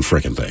just its own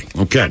freaking thing.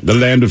 Okay, the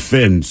land of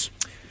Finns.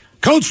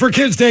 Codes for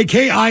Kids Day,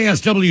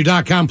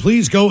 KISW.com.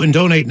 Please go and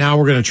donate now.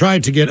 We're going to try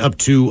to get up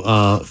to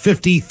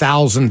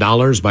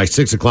 $50,000 by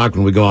 6 o'clock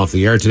when we go off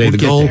the air today. We'll the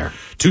get goal, there.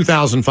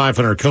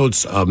 2,500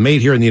 coats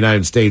made here in the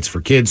United States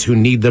for kids who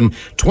need them.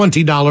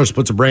 $20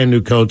 puts a brand new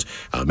coat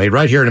made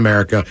right here in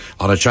America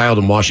on a child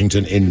in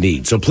Washington in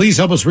need. So please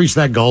help us reach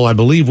that goal. I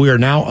believe we are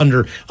now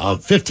under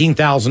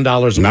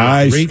 $15,000.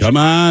 Nice. Reach. Come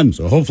on.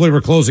 So hopefully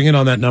we're closing in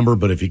on that number.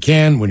 But if you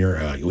can, when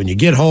you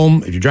get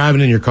home, if you're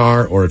driving in your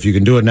car, or if you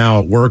can do it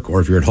now at work,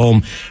 or if you're at home,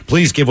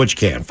 please give what you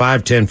can.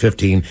 5, 10,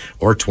 15,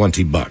 or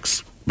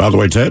 $20. By the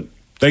way, Ted,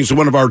 thanks to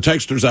one of our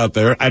texters out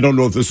there. I don't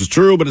know if this is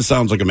true, but it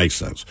sounds like it makes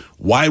sense.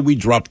 Why we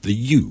dropped the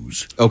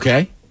U's.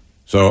 Okay.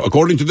 So,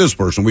 according to this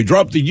person, we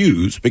dropped the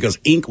U's because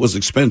ink was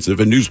expensive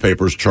and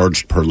newspapers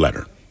charged per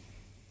letter.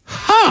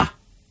 Huh.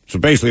 So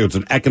basically, it's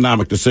an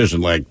economic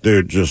decision. Like,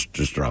 dude, just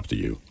drop the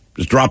U.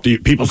 Just drop the U.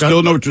 People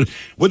still know.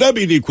 Would that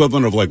be the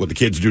equivalent of like what the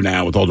kids do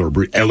now with all their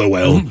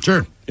LOL?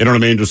 Sure. You know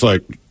what I mean? Just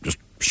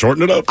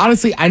shorten it up.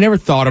 Honestly, I never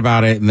thought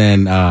about it. And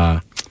then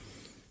I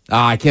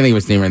can't think of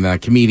his name right now. A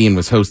comedian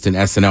was hosting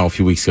SNL a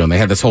few weeks ago, and they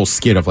had this whole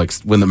skit of like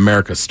when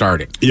America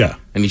started. Yeah.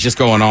 And he's just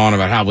going on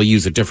about how we'll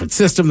use a different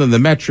system than the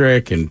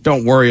metric, and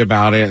don't worry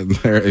about it. And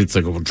it's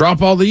like, we'll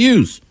drop all the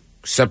U's,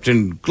 except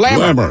in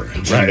glamour.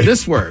 Right.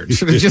 This word.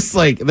 So it's just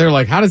like, they're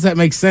like, how does that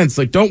make sense?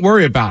 Like, don't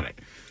worry about it.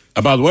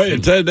 By the way,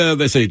 Ted,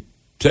 they say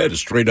Ted is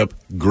straight up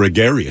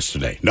gregarious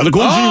today. Another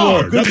cool G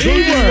word. Good G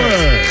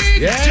word.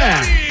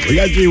 Yeah. We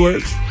got G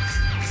words.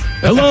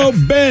 Hello,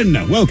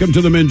 Ben. Welcome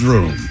to the men's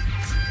room.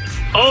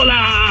 Hola.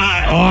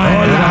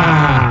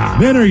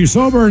 Ben, are you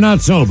sober or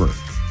not sober?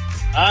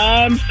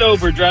 I'm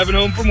sober, driving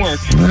home from work.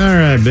 All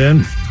right,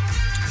 Ben.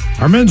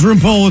 Our men's room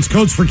poll, it's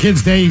Coats for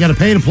Kids Day. You got to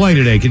pay to play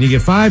today. Can you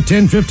get 5,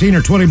 10, 15,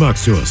 or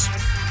 $20 to us?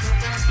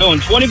 Going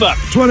 $20.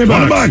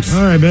 $20.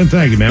 All right, Ben.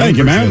 Thank you, man. Thank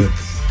you, man. It.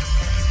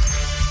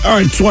 All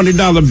right,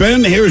 $20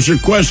 Ben. Here's your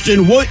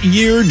question. What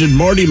year did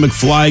Marty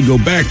McFly go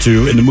back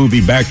to in the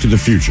movie Back to the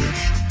Future?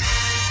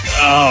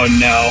 Oh,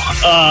 no.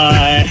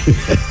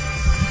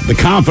 The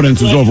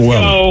confidence is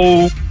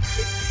overwhelming.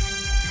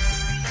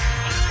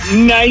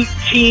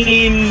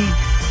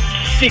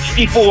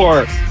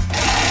 1964.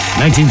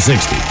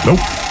 1960. Nope.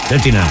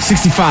 59.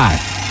 65.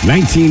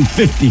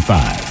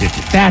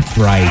 1955. That's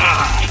right.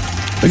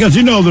 Because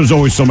there's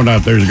always someone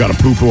out there who's got a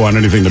poo-poo on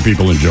anything that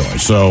people enjoy.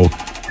 So,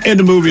 in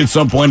the movie, at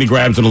some point, he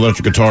grabs an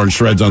electric guitar and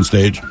shreds on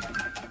stage.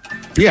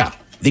 Yeah.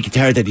 The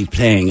guitar that he's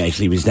playing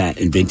actually was not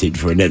invented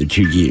for another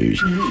 2 years.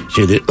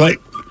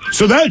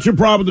 So that's your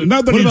problem.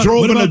 Not that he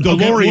drove in a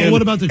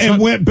DeLorean and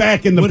went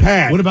back in the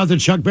past. What about the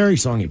Chuck Berry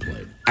song he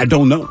played? I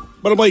don't know.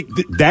 But I'm like,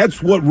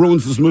 that's what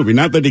ruins this movie.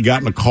 Not that he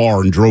got in a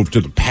car and drove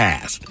to the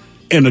past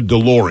in a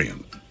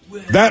DeLorean.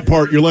 That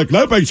part, you're like,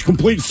 that makes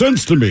complete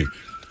sense to me.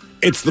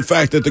 It's the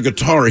fact that the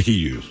guitar he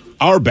used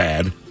are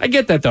bad. I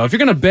get that, though. If you're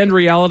going to bend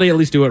reality, at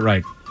least do it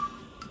right.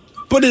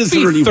 But is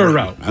there any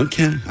thorough?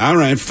 Okay. All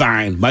right,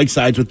 fine. Mike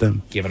sides with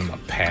them. Giving him a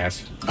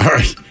pass. All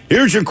right.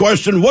 Here's your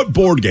question. What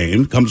board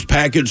game comes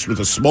packaged with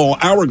a small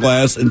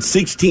hourglass and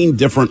 16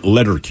 different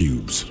letter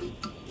cubes?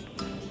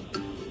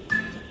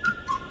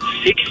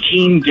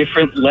 16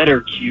 different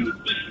letter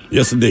cubes.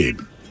 Yes, indeed.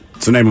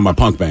 It's the name of my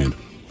punk band.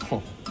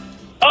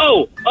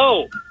 Oh.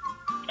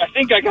 I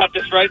think I got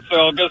this right, so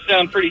I'll go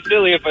sound pretty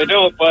silly if I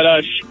don't.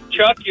 But,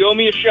 Chuck, you owe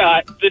me a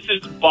shot. This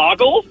is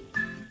Boggle.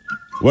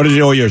 What does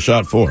he owe you a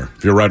shot for,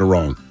 if you're right or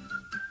wrong?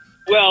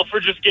 Well, for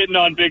just getting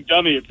on Big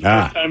Dummy. It's the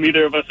first time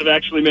either of us have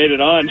actually made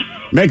it on.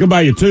 Make him buy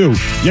you 2.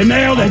 You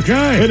nailed it.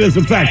 Okay. It is,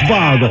 in fact,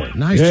 Boggle.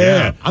 Nice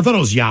job. I thought it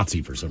was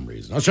Yahtzee for some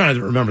reason. I was trying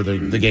to remember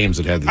the games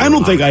that had the I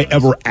don't think I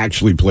ever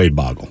actually played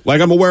Boggle.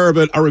 Like, I'm aware of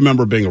it. I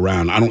remember being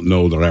around. I don't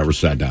know that I ever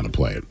sat down and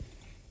played it.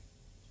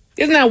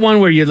 Isn't that one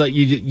where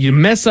you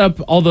mess up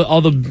all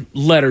the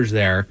letters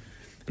there,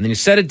 and then you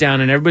set it down,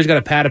 and everybody's got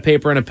a pad of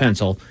paper and a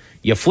pencil.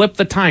 You flip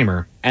the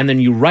timer, and then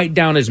you write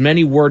down as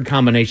many word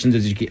combinations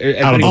as you can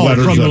out of the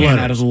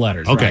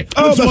letters. Okay. Right.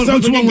 That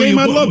sounds like a game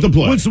I'd love to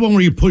play. What's the one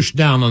where you push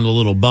down on the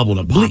little bubble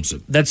and it pops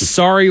it? That's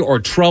Sorry or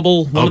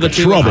Trouble. One of the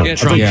two. Trouble.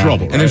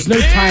 Trouble. And there's no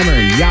timer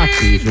in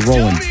Yahtzee if you're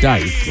rolling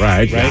dice.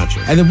 Right. Gotcha.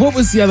 And then what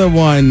was the other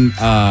one?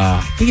 I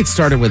think it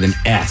started with an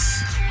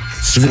S.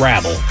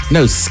 Scrabble.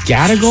 No,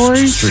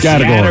 categories?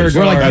 Categories.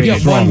 Where like you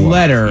get one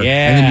letter, and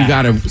then you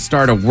got to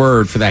start a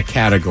word for that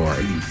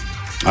category.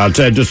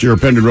 Ted, just your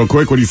opinion real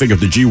quick. What do you think of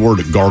the G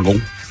word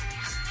gargle?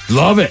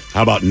 Love it.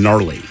 How about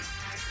gnarly?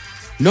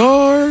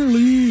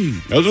 Gnarly.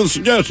 That was a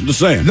suggestion, just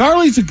saying.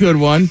 Gnarly's a good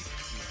one.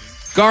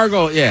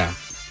 Gargle, yeah.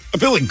 I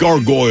feel like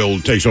gargoyle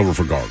takes over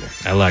for gargle.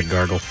 I like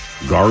gargle.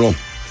 Gargle?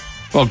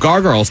 Well,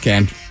 gargoyles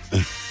can.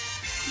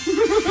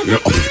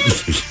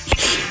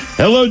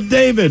 Hello,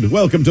 David.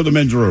 Welcome to the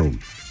men's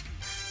room.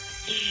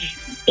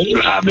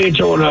 Hola.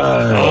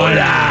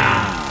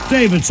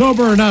 David,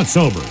 sober or not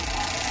sober?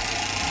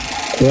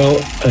 Well,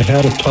 I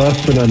had a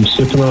puff and I'm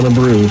sipping on a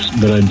brew,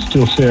 but I'd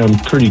still say I'm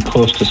pretty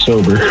close to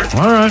sober.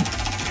 All right.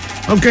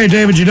 Okay,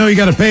 David, you know you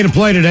got to pay to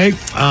play today.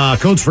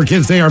 Coats for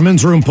Kids Day, our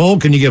men's room poll.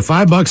 Can you give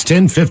 $5,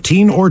 $10,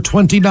 $15, or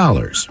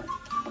 $20?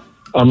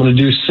 I'm going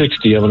to do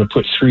 60. I'm going to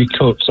put 3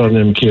 coats on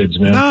them kids,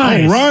 man.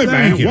 Nice. All right,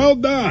 Thank man. you. Well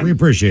done. We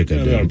appreciate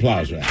that, David.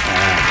 Applause, man.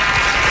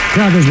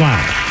 Crowd goes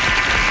wild.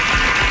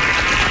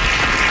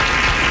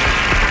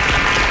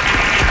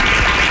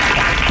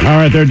 All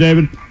right there,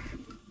 David.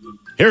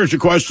 Here's your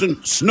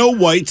question. Snow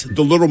White,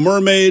 The Little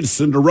Mermaid,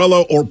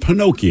 Cinderella, or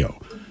Pinocchio?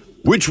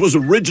 Which was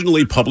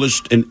originally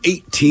published in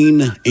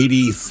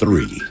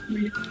 1883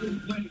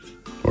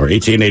 or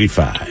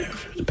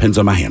 1885. Depends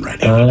on my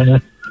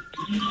handwriting.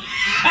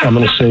 I'm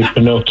going to say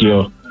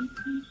Pinocchio.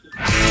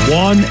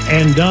 One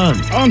and done.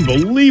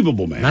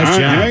 Unbelievable, man. Nice All right,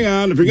 job. hang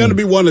on. If you're going to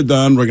be one and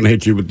done, we're going to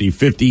hit you with the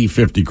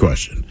 50-50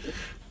 question.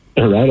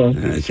 Right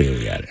on. Let's see what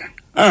we got here.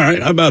 All right,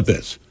 how about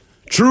this?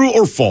 True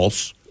or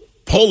false,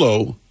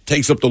 polo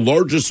takes up the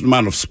largest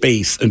amount of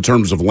space in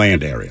terms of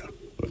land area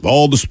of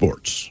all the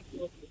sports.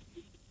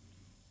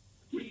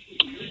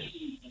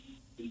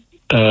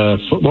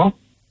 Football?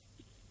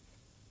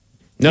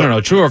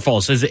 No. True or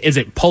false? Is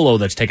it polo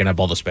that's taking up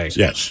all the space?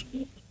 Yes.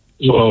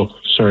 Oh,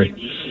 sorry.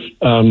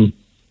 I'm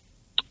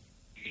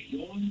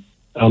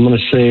going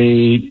to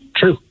say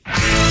true.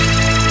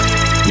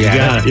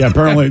 Yeah,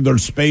 apparently their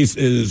space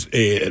is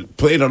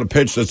played on a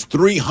pitch that's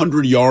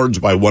 300 yards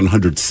by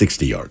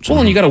 160 yards. Well,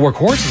 and you got to work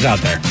horses out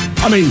there.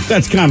 I mean,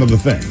 that's kind of the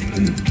thing.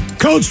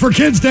 Coats for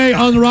Kids Day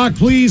on the Rock.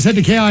 Please head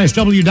to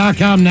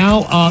KISW.com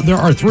now. There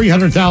are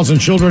 300,000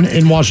 children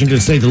in Washington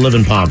State that live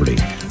in poverty.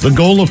 The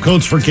goal of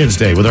Coats for Kids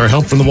Day, with our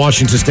help from the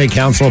Washington State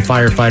Council of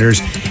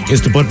Firefighters,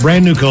 is to put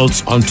brand new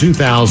coats on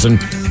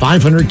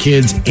 2,500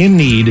 kids in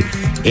need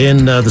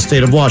in the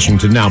state of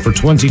Washington. Now, for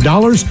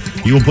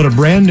 $20, you will put a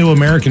brand new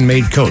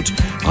American-made coat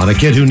on a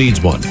kid who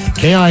needs one.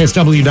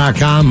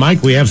 KISW.com.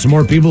 Mike, we have some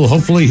more people,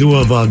 hopefully, who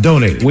have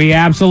donated. We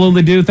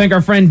absolutely do. Thank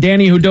our friend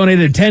Danny, who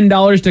donated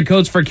 $10 to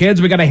Coats for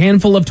Kids. We got a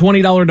handful of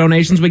 $20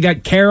 donations. We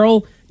got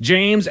Carol,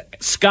 James,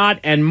 Scott,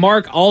 and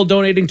Mark all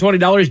donating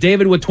 $20.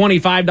 David with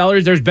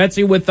 $25. There's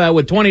Betsy with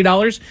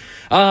 $20.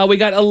 We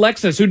got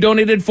Alexis, who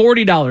donated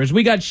 $40.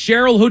 We got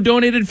Cheryl, who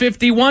donated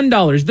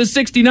 $51. The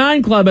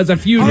 69 Club has a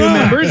few new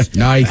members.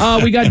 Nice.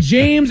 We got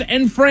James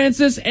and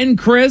Francis and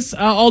Chris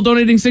all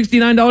donating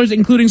 $69,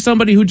 including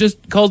somebody who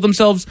just calls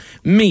themselves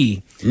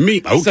Me.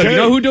 Me. Okay. So you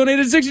know who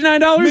donated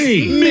 $69?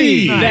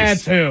 Me.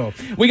 That's who.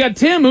 We got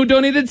Tim, who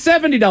donated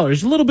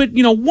 $70. A little bit,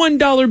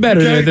 $1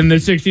 better there than the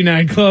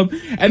 69 Club.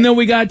 And then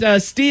we got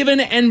Steven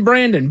and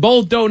Brandon,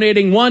 both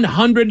donating $100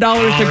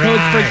 to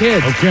Coats for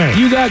Kids. Okay.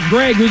 You got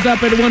Greg, who's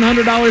up at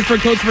 $100 for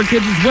Coats for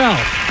Kids as well.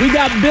 We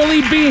got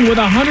Billy Bean with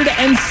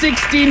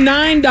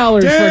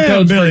 $169 for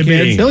Coats Billy for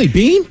Bean. Kids. Billy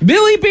Bean?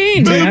 Billy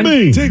Bean,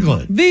 man. Tickle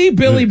it. The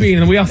Billy Bean.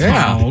 And we also,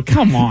 oh,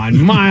 come on,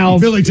 Miles.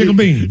 Billy Tickle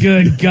Bean.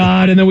 Good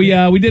God. And then we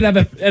did have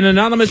an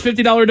anonymous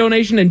 $50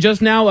 donation. And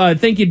just now,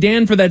 thank you,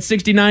 Dan, for that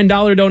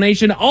 $69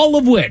 donation, all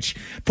of which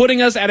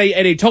putting us at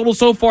a total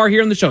so far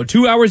here in the show,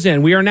 2 hours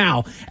in, we are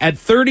now at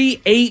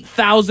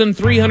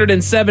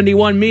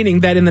 $38,371, meaning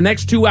that in the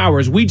next 2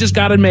 hours, we just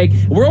got to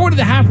we're over to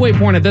the halfway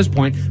point at this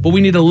point, but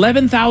we need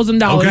 $11,000,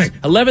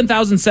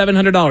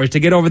 $11,700 to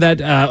get over that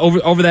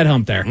over that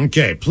hump there.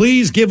 Okay,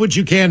 please give what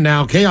you can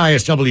now.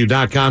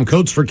 KISW.com,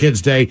 Coats for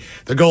Kids Day.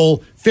 The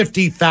goal,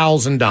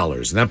 $50,000. And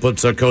that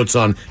puts Coats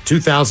on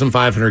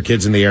 2,500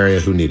 kids in the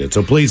area who need it.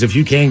 So please, if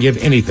you can give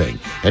anything,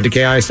 head to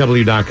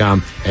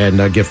KISW.com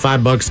and give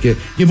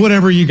 $5. Give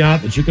whatever you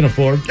got that you can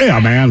afford. Yeah,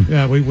 man.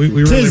 Yeah, we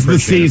really Tis appreciate the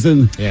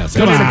season. it. Yeah,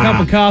 Donate a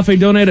cup of coffee,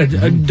 donate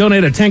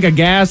a tank of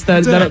gas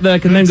that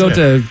can then go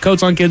to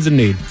Coats on Kids in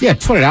Need. Yeah,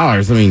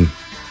 $20. I mean,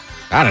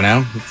 I don't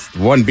know. It's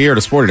one beer at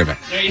a sporting event.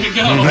 There you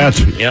go. You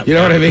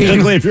know what I mean?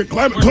 Particularly if you're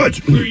climbing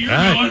clutch.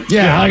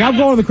 Yeah, like I'm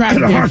going to the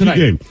Kraken game tonight.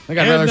 game. I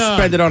got rather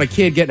spend it on a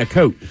kid getting a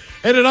coat.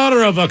 And in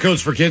honor of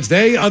Coats for Kids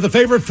Day, the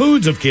favorite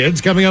foods of kids,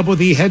 coming up with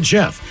the head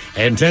chef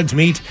and Ted's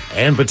Meat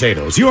and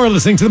Potatoes. You are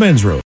listening to The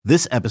Men's Room.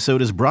 This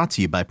episode is brought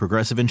to you by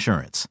Progressive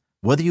Insurance.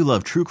 Whether you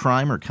love true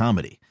crime or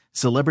comedy,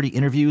 celebrity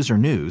interviews or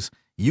news,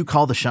 you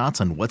call the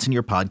shots on what's in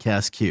your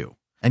podcast queue.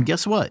 And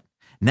guess what?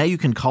 Now you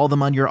can call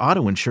them on your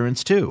auto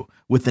insurance too,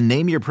 with the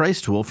Name Your Price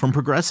tool from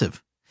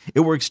Progressive. It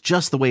works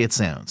just the way it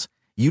sounds.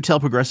 You tell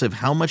Progressive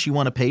how much you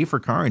want to pay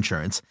for car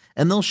insurance,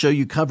 and they'll show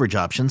you coverage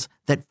options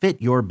that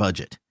fit your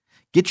budget.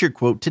 Get your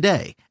quote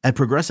today at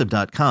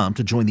Progressive.com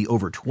to join the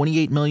over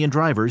 28 million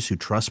drivers who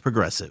trust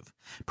Progressive.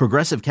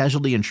 Progressive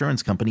Casualty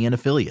Insurance Company and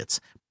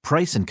Affiliates.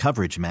 Price and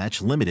coverage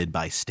match limited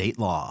by state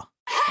law.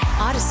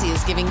 Odyssey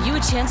is giving you a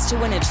chance to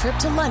win a trip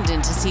to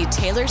London to see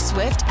Taylor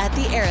Swift at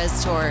the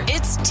Eras Tour.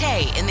 It's Tay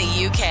in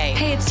the UK.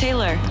 Hey, it's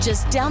Taylor.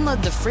 Just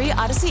download the free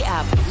Odyssey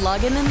app,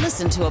 log in and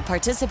listen to a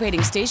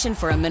participating station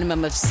for a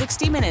minimum of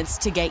 60 minutes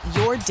to get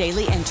your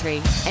daily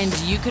entry. And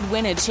you could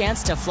win a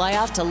chance to fly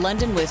off to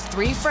London with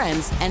 3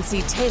 friends and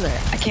see Taylor.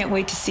 I can't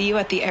wait to see you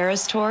at the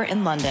Eras Tour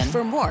in London.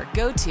 For more,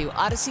 go to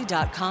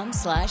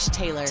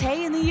odyssey.com/Taylor.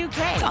 Tay in the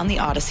UK. On the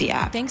Odyssey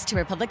app. Thanks to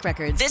Republic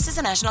Records. This is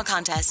a national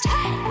contest.